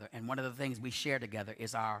life together, and one of the things we share together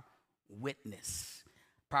is our witness.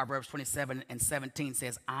 Proverbs 27:17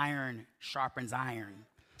 says, iron sharpens iron,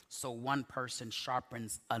 so one person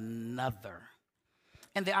sharpens another.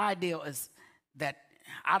 And the ideal is that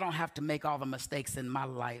I don't have to make all the mistakes in my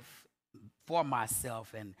life for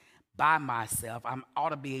myself and by myself. I ought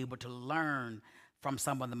to be able to learn from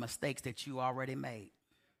some of the mistakes that you already made.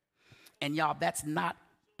 And y'all, that's not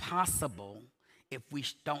possible if we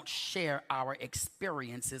don't share our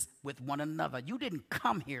experiences with one another. You didn't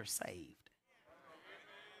come here saved.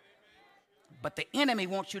 But the enemy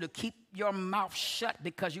wants you to keep your mouth shut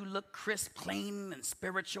because you look crisp, clean, and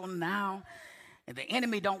spiritual now. And the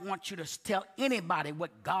enemy don't want you to tell anybody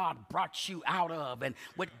what God brought you out of and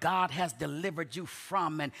what God has delivered you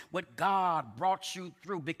from and what God brought you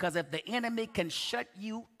through. Because if the enemy can shut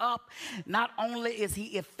you up, not only is he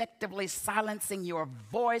effectively silencing your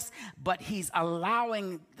voice, but he's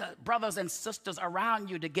allowing the brothers and sisters around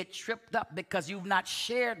you to get tripped up because you've not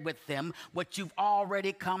shared with them what you've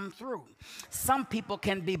already come through. Some people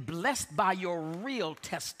can be blessed by your real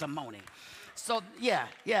testimony. So,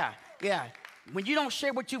 yeah. When you don't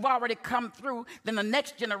share what you've already come through, then the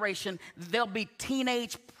next generation, there'll be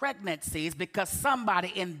teenage pregnancies because somebody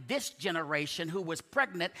in this generation who was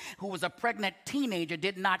a pregnant teenager,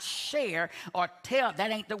 did not share or tell.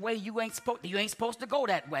 That ain't the way. You ain't supposed to go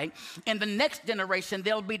that way. In the next generation,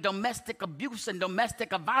 there'll be domestic abuse and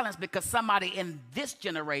domestic violence because somebody in this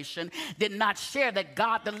generation did not share that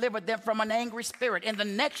God delivered them from an angry spirit. In the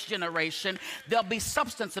next generation, there'll be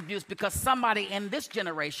substance abuse because somebody in this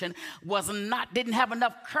generation didn't have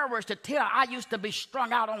enough courage to tell. I used to be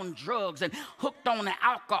strung out on drugs and hooked on the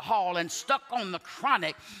alcohol and stuck on the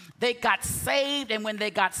chronic. They got saved, and when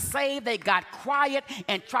they got saved, they got quiet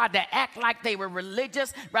and tried to act like they were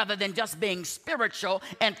religious rather than just being spiritual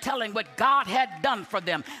and telling what God had done for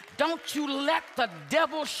them. Don't you let the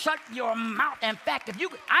devil shut your mouth. In fact,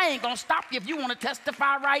 I ain't gonna stop you if you want to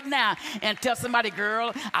testify right now and tell somebody,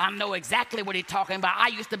 girl, I know exactly what he's talking about. I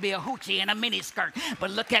used to be a hoochie in a miniskirt,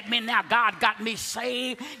 but look at me now. God got me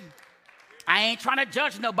saved. I ain't trying to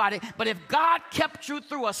judge nobody, but if God kept you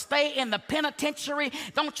through a stay in the penitentiary,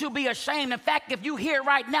 don't you be ashamed. In fact, if you here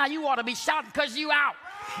right now, you ought to be shouting because you out.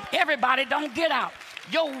 Everybody don't get out.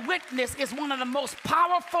 Your witness is one of the most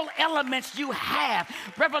powerful elements you have.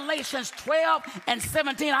 Revelations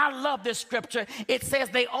 12:17, I love this scripture. It says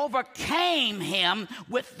they overcame him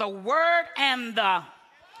with the word and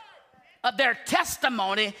of their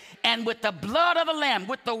testimony and with the blood of the Lamb,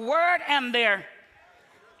 with the word and their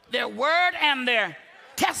word and their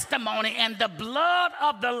testimony and the blood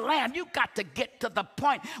of the Lamb. You got to get to the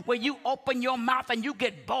point where you open your mouth and you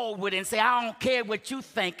get bold with it and say, I don't care what you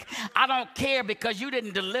think. I don't care because you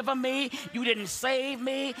didn't deliver me. You didn't save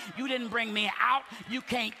me. You didn't bring me out. You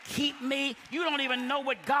can't keep me. You don't even know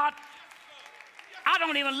what God. I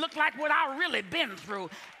don't even look like what I've really been through.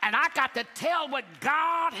 And I got to tell what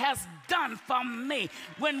God has done for me.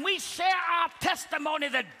 When we share our testimony,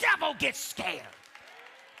 the devil gets scared.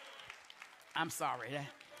 I'm sorry.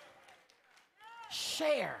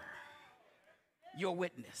 Share your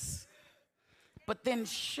witness, but then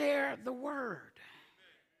share the word.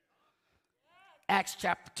 Acts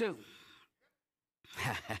chapter 2.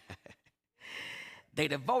 They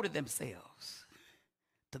devoted themselves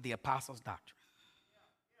to the apostles' doctrine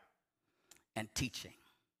and teaching.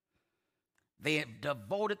 They have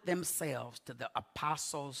devoted themselves to the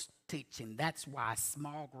apostles' teaching. That's why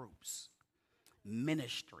small groups,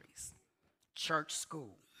 ministries, church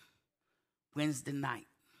school, Wednesday night,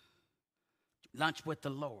 lunch with the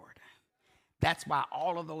Lord. That's why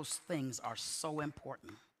all of those things are so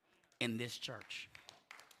important in this church.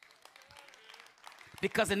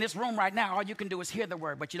 Because in this room right now, all you can do is hear the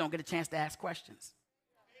word, but you don't get a chance to ask questions.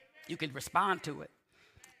 You can respond to it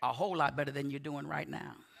a whole lot better than you're doing right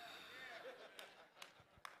now.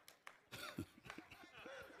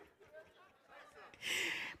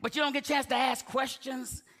 But you don't get a chance to ask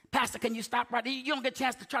questions. Pastor, can you stop right there? You don't get a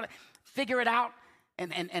chance to try to figure it out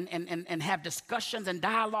and have discussions and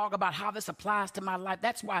dialogue about how this applies to my life.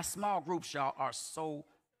 That's why small groups, y'all, are so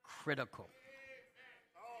critical.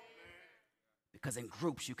 Because in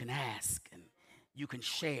groups you can ask and you can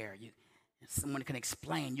share. Someone can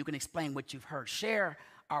explain. You can explain what you've heard. Share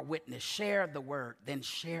our witness. Share the word. Then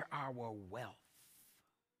share our wealth.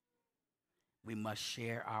 We must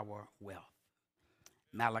share our wealth.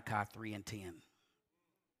 Malachi 3:10.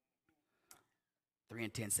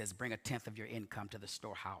 3:10 says, bring a tenth of your income to the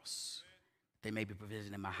storehouse. There may be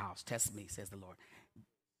provision in my house. Test me, says the Lord.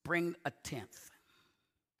 Bring a tenth.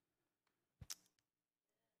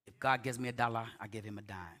 If God gives me $1, I give him a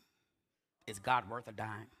dime. Is God worth a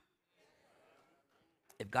dime?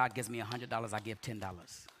 If God gives me $100, I give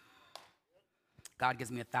 $10. God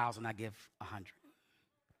gives me 1,000, I give 100.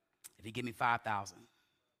 If he give me 5,000,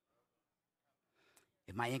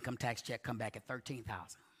 if my income tax check come back at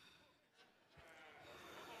 13,000,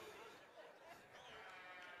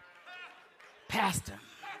 Pastor,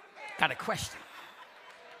 got a question.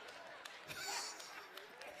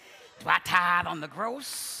 Do I tithe on the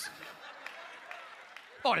gross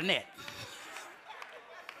or the net?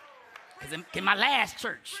 Because in my last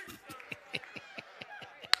church,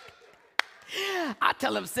 I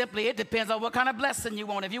tell them simply, it depends on what kind of blessing you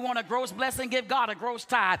want. If you want a gross blessing, give God a gross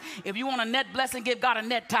tithe. If you want a net blessing, give God a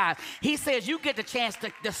net tithe. He says you get the chance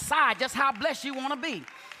to decide just how blessed you want to be.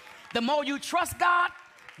 The more you trust God,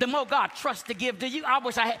 the more God trusts to give to you. I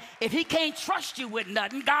wish I had. If he can't trust you with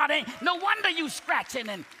nothing, God ain't. No wonder you scratching,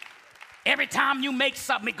 and every time you make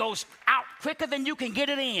something, it goes out quicker than you can get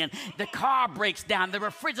it in. The car breaks down. The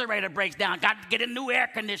refrigerator breaks down. Got to get a new air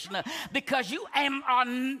conditioner. Because you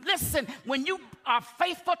listen, when you are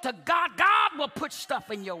faithful to God, God will put stuff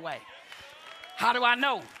in your way. How do I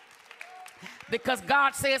know? Because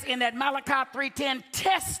God says in that Malachi 3:10,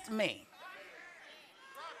 test me.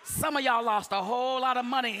 Some of y'all lost a whole lot of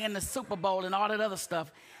money in the Super Bowl and all that other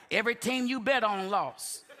stuff. Every team you bet on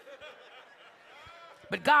lost.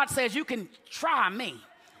 But God says you can try me.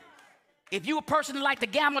 If you're a person who like to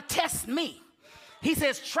gamble, test me. He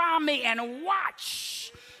says, try me and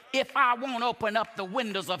watch if I won't open up the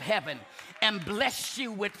windows of heaven and bless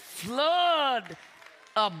you with flood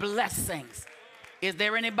of blessings. Is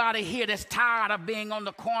there anybody here that's tired of being on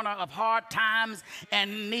the corner of hard times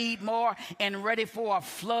and need more and ready for a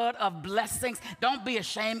flood of blessings? Don't be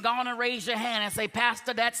ashamed. Go on and raise your hand and say,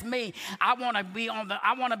 Pastor, that's me. I want to be on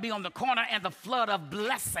the corner and the flood of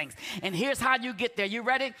blessings. And here's how you get there. You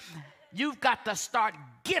ready? You've got to start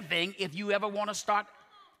giving if you ever want to start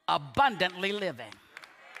abundantly living.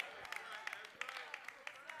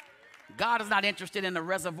 God is not interested in a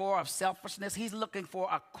reservoir of selfishness. He's looking for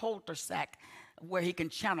a cul-de-sac where he can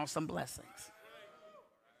channel some blessings.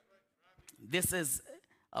 This is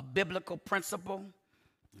a biblical principle.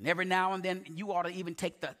 And every now and then, you ought to even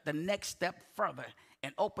take the next step further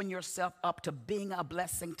and open yourself up to being a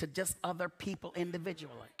blessing to just other people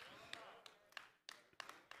individually.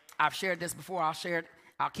 I've shared this before. I'll share it.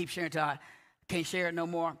 I'll keep sharing until I can't share it no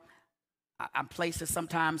more. I'm places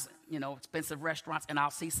sometimes, expensive restaurants, and I'll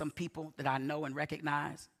see some people that I know and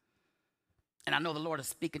recognize. And I know the Lord is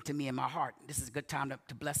speaking to me in my heart. This is a good time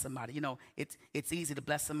to bless somebody. It's easy to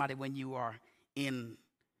bless somebody when you are in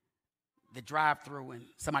the drive-thru and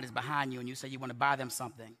somebody's behind you and you say you want to buy them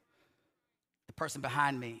something. The person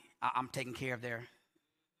behind me, I'm taking care of their,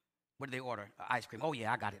 what do they order? Ice cream. Oh,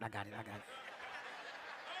 yeah, I got it.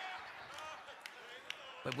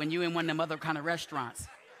 But when you're in one of them other kind of restaurants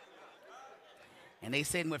and they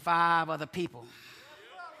sitting with 5 other people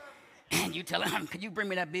And you tell him, could you bring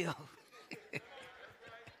me that bill?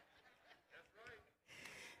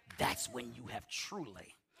 That's when you have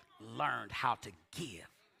truly learned how to give.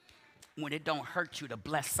 When it don't hurt you to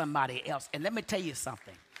bless somebody else. And let me tell you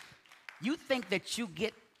something. You think that you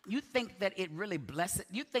think that it really blesses,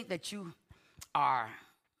 you think that you are,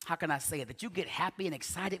 how can I say it, that you get happy and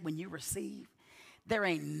excited when you receive? There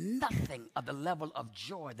ain't nothing of the level of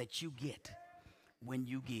joy that you get when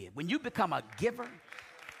you give. When you become a giver,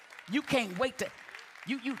 you can't wait to,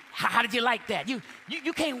 how did you like that? You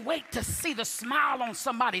can't wait to see the smile on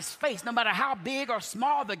somebody's face, no matter how big or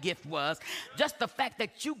small the gift was. Just the fact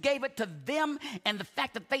that you gave it to them and the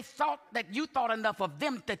fact that they thought that you thought enough of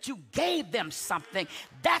them that you gave them something,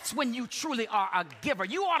 that's when you truly are a giver.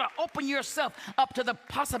 You ought to open yourself up to the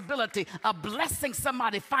possibility of blessing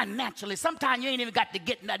somebody financially. Sometimes you ain't even got to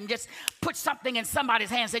get nothing. Just put something in somebody's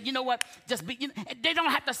hand and say, you know what, just be, they don't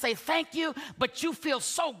have to say thank you, but you feel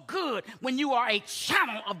so good when you are a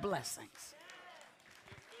channel of blessings.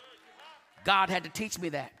 God had to teach me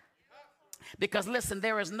that. Because listen,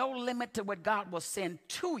 there is no limit to what God will send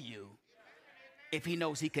to you if he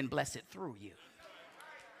knows he can bless it through you.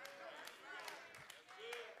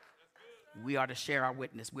 We are to share our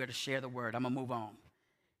witness. We are to share the word. I'm going to move on.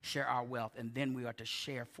 Share our wealth. And then we are to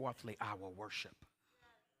share, fourthly, our worship.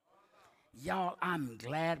 Y'all, I'm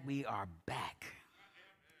glad we are back.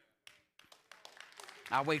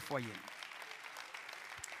 I'll wait for you.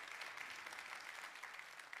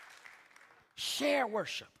 Share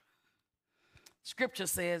worship. Scripture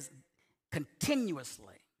says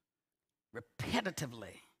continuously,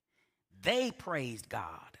 repetitively, they praised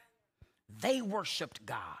God. They worshiped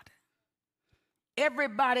God.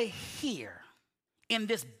 Everybody here in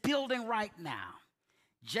this building right now,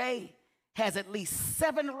 Jay has at least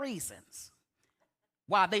 7 reasons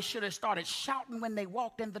why they should have started shouting when they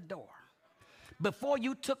walked in the door. Before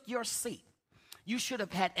you took your seat, you should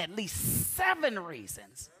have had at least 7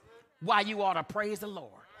 reasons why you ought to praise the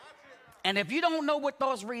Lord. And if you don't know what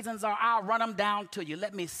those reasons are, I'll run them down to you.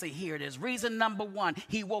 Let me see. Here it is. Reason number 1,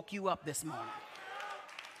 he woke you up this morning.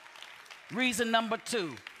 Reason number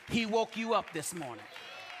 2, he woke you up this morning.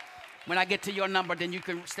 When I get to your number, then you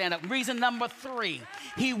can stand up. Reason number 3,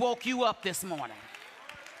 he woke you up this morning.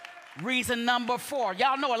 Reason number 4,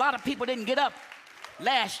 y'all know a lot of people didn't get up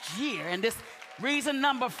last year. And this reason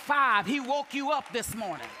number 5, he woke you up this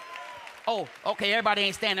morning. Oh, okay, everybody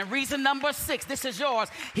ain't standing. Reason number 6, this is yours.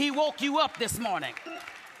 He woke you up this morning.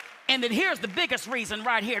 And then here's the biggest reason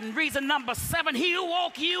right here. And reason number 7, he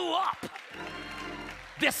woke you up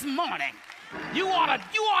this morning. You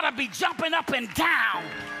ought to be jumping up and down.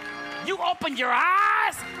 You open your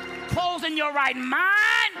eyes, closing your right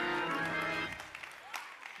mind.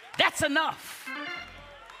 That's enough.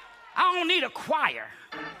 I don't need a choir.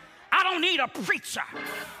 I don't need a preacher.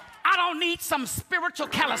 I don't need some spiritual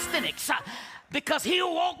calisthenics because he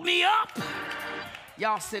woke me up.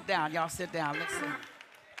 Y'all sit down. Y'all sit down. Let's see.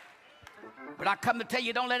 But I come to tell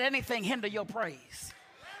you, don't let anything hinder your praise.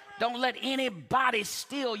 Don't let anybody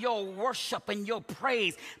steal your worship and your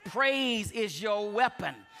praise. Praise is your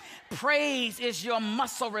weapon. Praise is your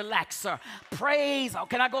muscle relaxer. Praise, oh,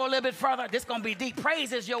 can I go a little bit further? This is going to be deep.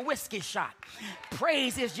 Praise is your whiskey shot.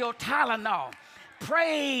 Praise is your Tylenol.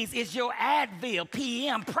 Praise is your Advil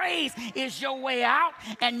PM. Praise is your way out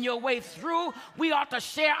and your way through. We ought to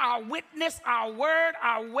share our witness, our word,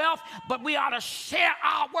 our wealth, but we ought to share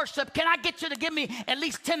our worship. Can I get you to give me at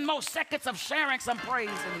least 10 more seconds of sharing some praise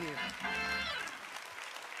in here?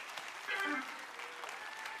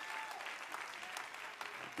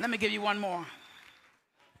 Let me give you one more.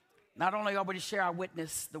 Not only are we to share our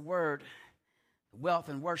witness, the word, wealth,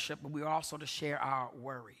 and worship, but we are also to share our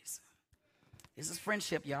worries. This is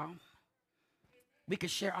friendship, y'all. We can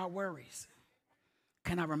share our worries.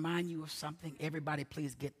 Can I remind you of something? Everybody,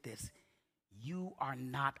 please get this. You are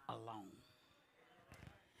not alone.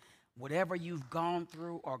 Whatever you've gone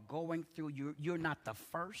through or going through, you're not the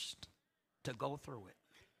first to go through it.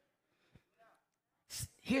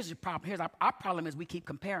 Here's the problem. Our problem is we keep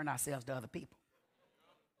comparing ourselves to other people.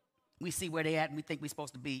 We see where they're at and we think we're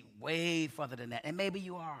supposed to be way further than that. And maybe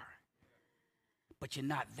you are, but you're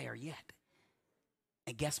not there yet.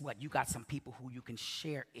 And guess what? You got some people who you can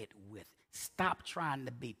share it with. Stop trying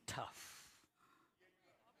to be tough.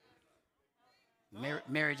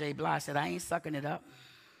 Mary J. Blige said, I ain't sucking it up.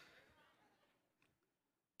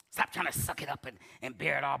 Stop trying to suck it up and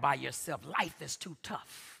bear it all by yourself. Life is too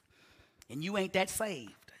tough. And you ain't that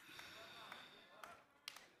saved.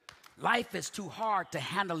 Life is too hard to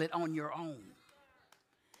handle it on your own.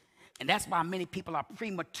 And that's why many people are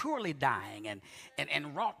prematurely dying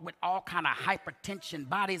and wrought with all kind of hypertension.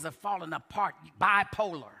 Bodies are falling apart,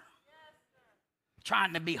 bipolar.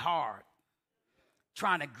 trying to be hard,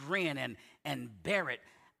 trying to grin and bear it.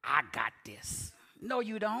 I got this. No,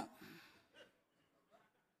 you don't.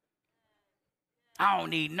 I don't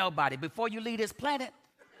need nobody. Before you leave this planet,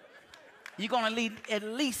 you're going to need at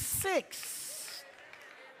least 6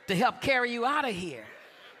 to help carry you out of here.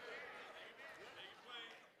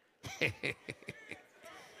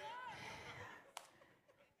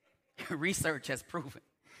 Research has proven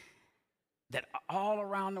that all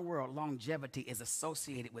around the world, longevity is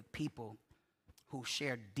associated with people who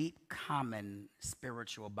share deep common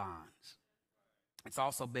spiritual bonds. It's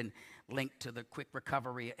also been linked to the quick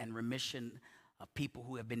recovery and remission of people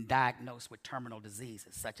who have been diagnosed with terminal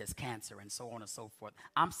diseases such as cancer and so on and so forth.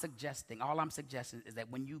 All I'm suggesting is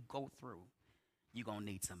that when you go through, you're going to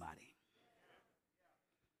need somebody.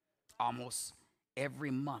 Almost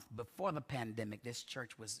every month before the pandemic, this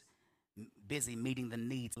church was busy meeting the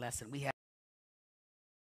needs lesson. We had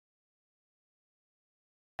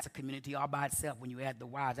a community all by itself. When you add the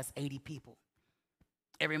wives, that's 80 people.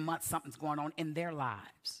 Every month, something's going on in their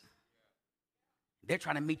lives. They're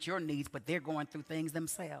trying to meet your needs, but they're going through things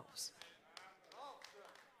themselves.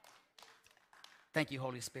 Thank you,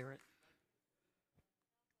 Holy Spirit.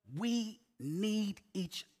 We need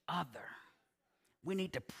each other. We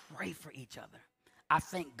need to pray for each other. I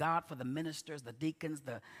thank God for the ministers, the deacons,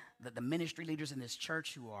 the ministry leaders in this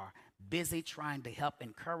church who are busy trying to help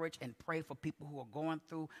encourage and pray for people who are going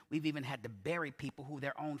through. We've even had to bury people who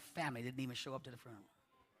their own family didn't even show up to the funeral.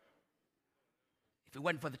 If it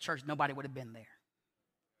wasn't for the church, nobody would have been there.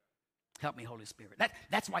 Help me, Holy Spirit.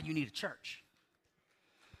 That's why you need a church.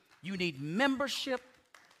 You need membership,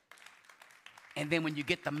 and then when you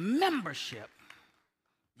get the membership,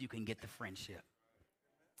 you can get the friendship.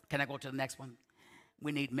 Can I go to the next one?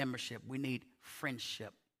 We need membership. We need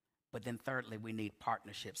friendship. But then thirdly, we need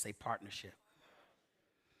partnership. Say partnership.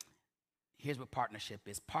 Here's what partnership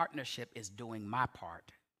is. Partnership is doing my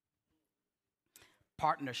part.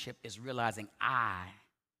 Partnership is realizing I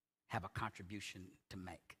have a contribution to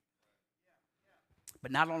make.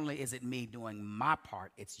 But not only is it me doing my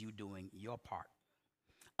part, it's you doing your part.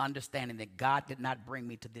 Understanding that God did not bring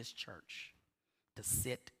me to this church to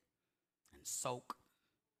sit and soak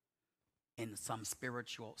in some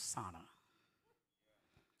spiritual sauna.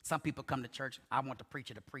 Some people come to church, I want the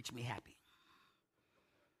preacher to preach me happy.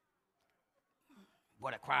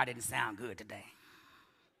 Boy, the choir didn't sound good today.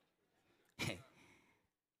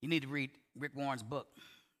 You need to read Rick Warren's book.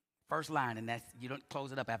 First line, and that's, you don't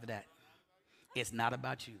close it up after that. It's not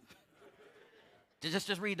about you. Just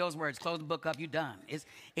read those words. Close the book up. You're done.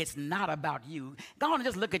 It's not about you. Go on and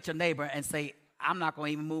just look at your neighbor and say, I'm not going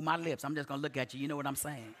to even move my lips. I'm just going to look at you. You know what I'm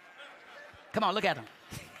saying? Come on, look at him.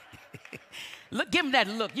 Look, give him that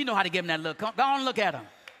look. You know how to give him that look. Go on and look at him.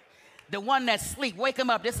 The one that's asleep, wake him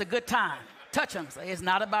up. This is a good time. Touch him. Say, it's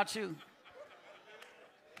not about you.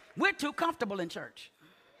 We're too comfortable in church.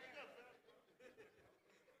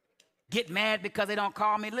 Get mad because they don't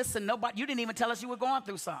call me. Listen, you didn't even tell us you were going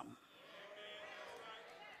through something.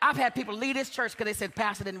 I've had people leave this church because they said,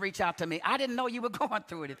 Pastor didn't reach out to me. I didn't know you were going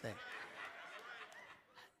through anything.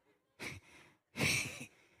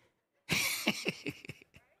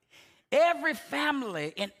 In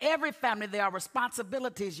every family, there are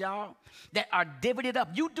responsibilities, y'all, that are divvied up.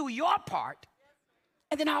 You do your part,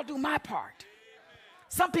 and then I'll do my part.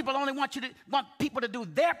 Some people only want people to do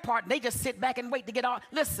their part, and they just sit back and wait to get all.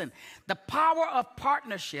 Listen, the power of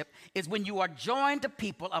partnership is when you are joined to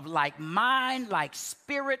people of like mind, like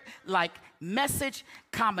spirit, like message,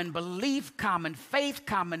 common belief, common faith,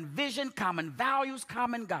 common vision, common values,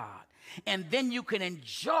 common God. And then you can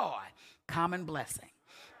enjoy common blessing,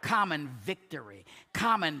 common victory,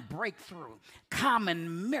 common breakthrough,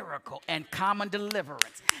 common miracle, and common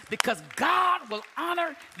deliverance. Because God will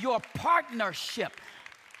honor your partnership.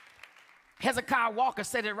 Hezekiah Walker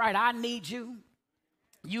said it right. I need you.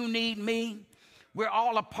 You need me. We're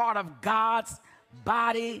all a part of God's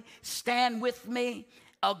body. Stand with me.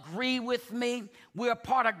 Agree with me. We're a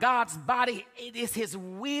part of God's body. It is his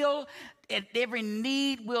will. And every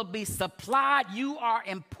need will be supplied. You are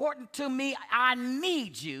important to me. I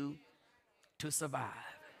need you to survive.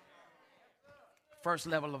 First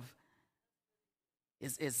level of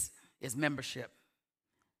is membership.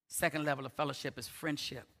 Second level of fellowship is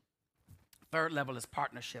friendship. Third level is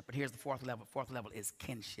partnership. But here's the fourth level. Fourth level is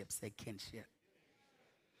kinship. Say kinship.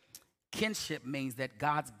 Kinship means that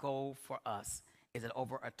God's goal for us is that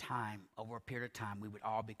over a period of time, we would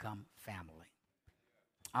all become family.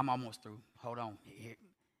 I'm almost through. Hold on.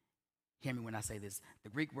 Hear me when I say this. The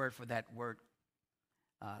Greek word for that word,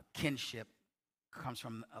 kinship, comes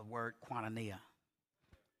from a word koinonia,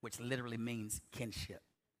 which literally means kinship.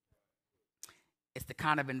 It's the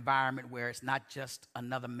kind of environment where it's not just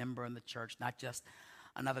another member in the church, not just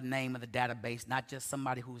another name in the database, not just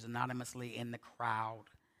somebody who's anonymously in the crowd,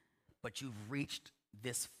 but you've reached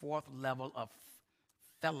this fourth level of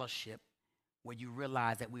fellowship where you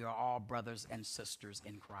realize that we are all brothers and sisters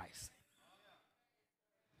in Christ.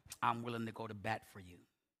 I'm willing to go to bat for you.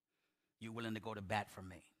 You're willing to go to bat for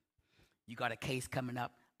me. You got a case coming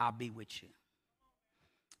up, I'll be with you.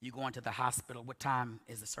 You going to the hospital, what time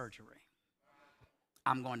is the surgery?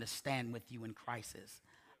 I'm going to stand with you in crisis.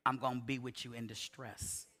 I'm going to be with you in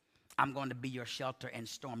distress. I'm going to be your shelter in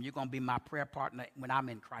storm. You're going to be my prayer partner when I'm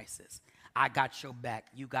in crisis. I got your back.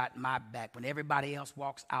 You got my back. When everybody else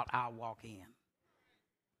walks out, I'll walk in.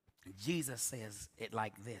 And Jesus says it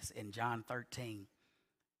like this in John 13.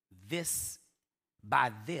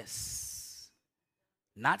 By this,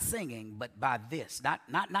 not singing, but by this,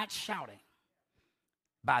 not shouting.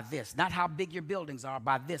 By this, not how big your buildings are,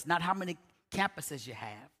 by this, not how many campuses you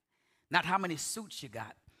have, not how many suits you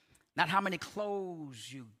got, not how many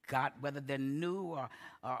clothes you got, whether they're new or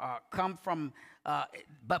come from,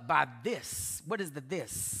 but by this. What is the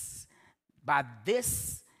this? By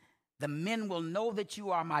this, the men will know that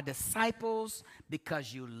you are my disciples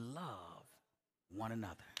because you love one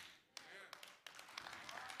another.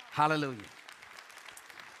 Hallelujah.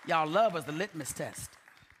 Y'all, love is the litmus test.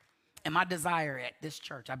 And my desire at this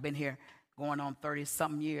church, I've been here going on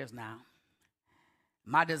 30-something years now.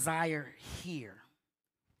 My desire here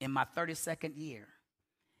in my 32nd year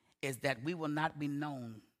is that we will not be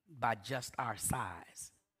known by just our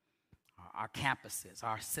size, our campuses,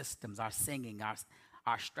 our systems, our singing,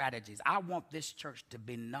 our strategies. I want this church to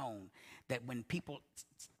be known that when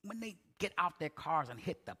they get out their cars and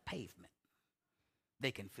hit the pavement, they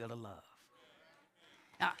can feel the love.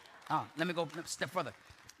 Now, let me go a step further.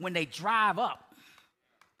 When they drive up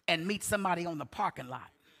and meet somebody on the parking lot,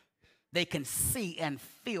 they can see and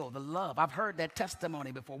feel the love. I've heard that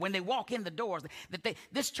testimony before. When they walk in the doors,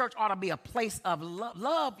 this church ought to be a place of love.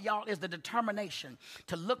 Love, y'all, is the determination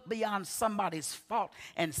to look beyond somebody's fault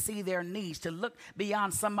and see their needs, to look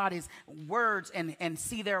beyond somebody's words and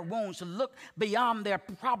see their wounds, to look beyond their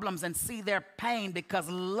problems and see their pain, because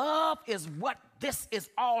love is what this is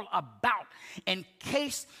all about. In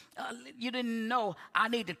case you didn't know, I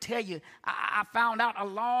need to tell you, I found out a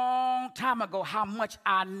long time ago how much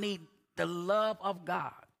I need the love of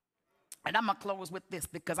God. And I'm going to close with this,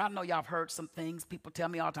 because I know y'all have heard some things. People tell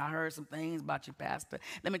me all the time, I heard some things about you, Pastor.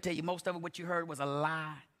 Let me tell you, most of it, what you heard was a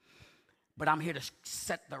lie. But I'm here to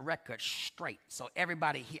set the record straight. So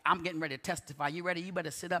everybody here, I'm getting ready to testify. You ready? You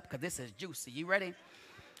better sit up, because this is juicy. You ready?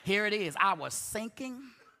 Here it is. I was sinking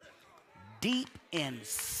deep in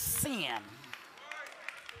sin,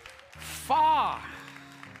 far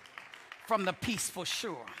from the peaceful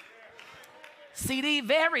shore. CD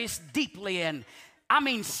very deeply, and I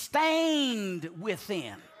mean stained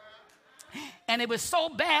within. And it was so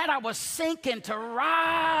bad I was sinking to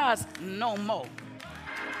rise no more.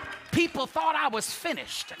 People thought I was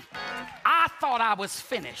finished. I thought I was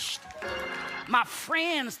finished. My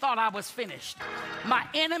friends thought I was finished. My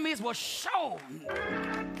enemies were shown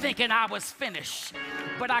thinking I was finished.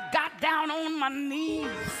 But I got down on my knees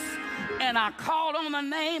and I called on the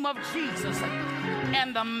name of Jesus,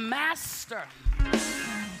 and the master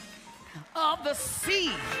of the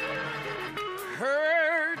sea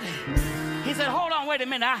heard. He said, hold on, wait a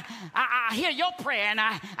minute. I hear your prayer, and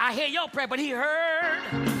I hear your prayer, but he heard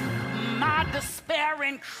my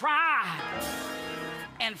despairing cry.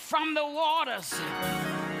 And from the waters,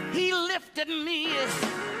 he lifted me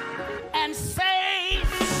and saved.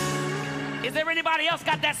 Is there anybody else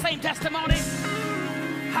got that same testimony?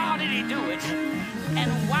 How did he do it? And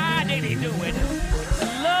why did he do it?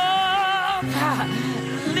 Love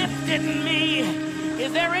lifted me.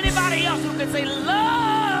 Is there anybody else who can say,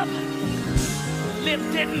 love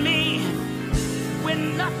lifted me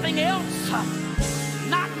when nothing else,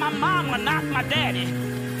 not my mama, not my daddy,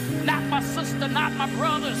 not my sister, not my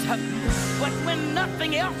brothers, but when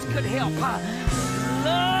nothing else could help,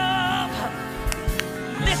 love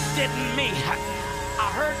lifted me.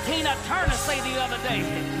 I heard Tina Turner say the other day,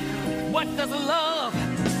 what does love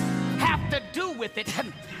have to do with it?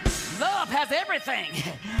 Love has everything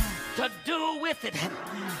to do with it,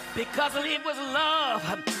 because it was love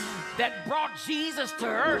that brought Jesus to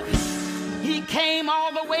earth. He came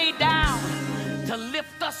all the way down to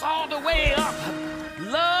lift us all the way up.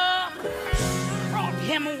 Love brought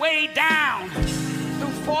him way down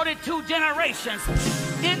through 42 generations.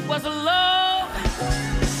 It was love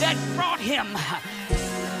that brought him,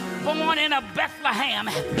 born in a Bethlehem,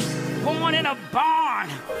 born in a barn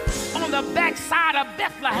on the backside of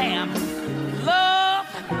Bethlehem. Love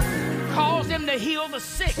caused him to heal the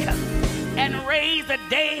sick and raise the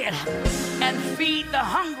dead and feed the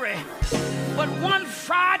hungry. But one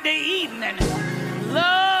Friday evening,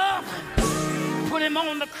 love put him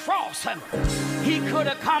on the cross. He could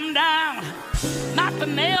have come down. Not the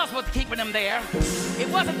nails was keeping him there. It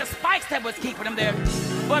wasn't the spikes that was keeping him there.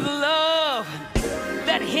 But love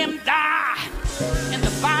let him die. And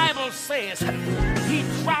the Bible says he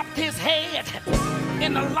dropped his head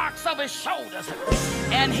in the locks of his shoulders.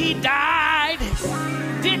 And he died.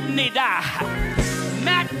 Didn't he die?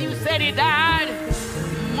 Matthew said he died.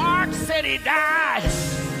 Mark said he died.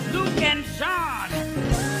 Luke and John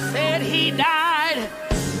said he died.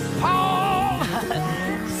 Paul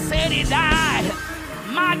said he died.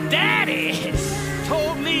 My daddy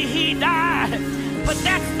told me he died. But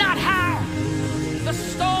that's not how the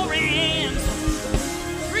story ends.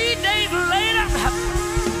 3 days later,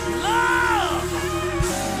 love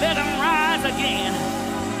let him rise again.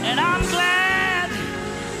 And I'm glad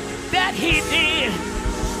that he did.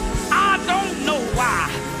 I don't know why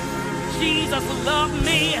Jesus loved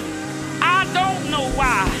me. I don't know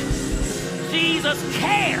why Jesus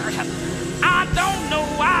cared. I don't know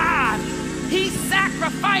why he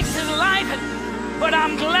sacrificed his life, but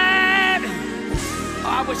I'm glad. Oh,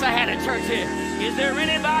 I wish I had a church here. Is there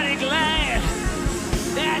anybody glad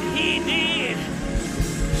that he did?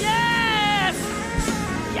 Yes!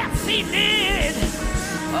 Yes, he did!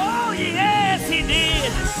 Oh, yes, he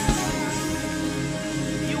did!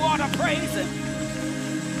 You ought to praise him.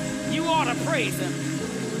 You ought to praise him.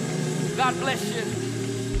 God bless you.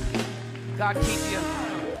 God keep you.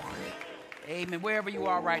 Amen. Wherever you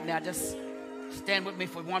are right now, just stand with me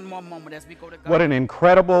for one more moment as we go to God. What an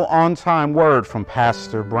incredible on-time word from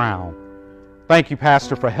Pastor Brown. Thank you,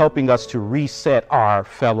 Pastor, for helping us to reset our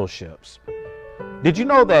fellowships. Did you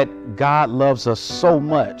know that God loves us so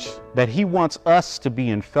much that he wants us to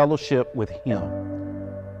be in fellowship with him?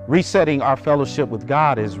 Resetting our fellowship with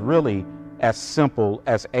God is really as simple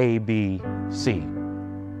as A, B, C.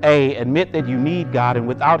 A, admit that you need God, and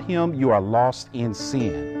without him, you are lost in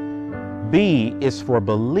sin. B is for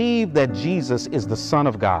believe that Jesus is the Son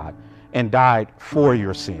of God and died for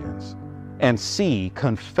your sins. And C,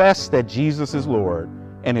 confess that Jesus is Lord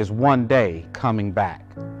and is one day coming back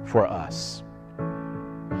for us.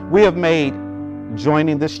 We have made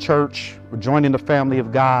joining this church, joining the family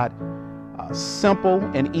of God, simple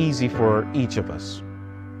and easy for each of us.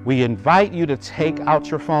 We invite you to take out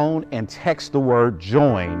your phone and text the word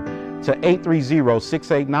join to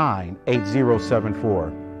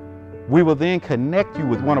 830-689-8074. We will then connect you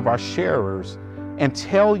with one of our sharers and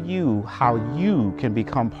tell you how you can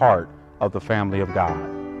become part of the family of God.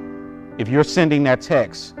 If you're sending that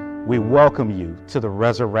text, we welcome you to the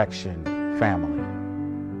Resurrection family.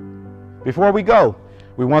 Before we go,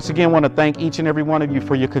 we once again want to thank each and every one of you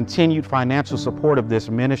for your continued financial support of this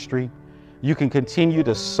ministry. You can continue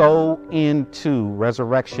to sow into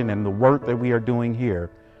Resurrection and the work that we are doing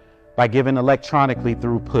here by giving electronically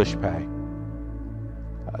through PushPay.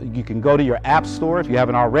 You can go to your app store if you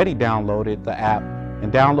haven't already downloaded the app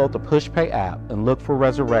and download the PushPay app and look for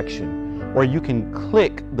Resurrection. Or you can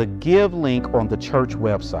click the give link on the church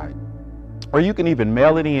website. Or you can even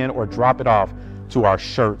mail it in or drop it off to our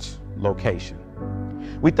Schertz location.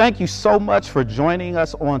 We thank you so much for joining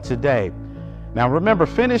us on today. Now remember,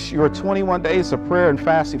 finish your 21 days of prayer and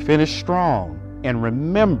fasting. Finish strong. And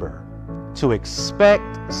remember to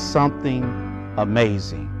expect something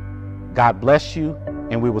amazing. God bless you,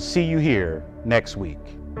 and we will see you here next week.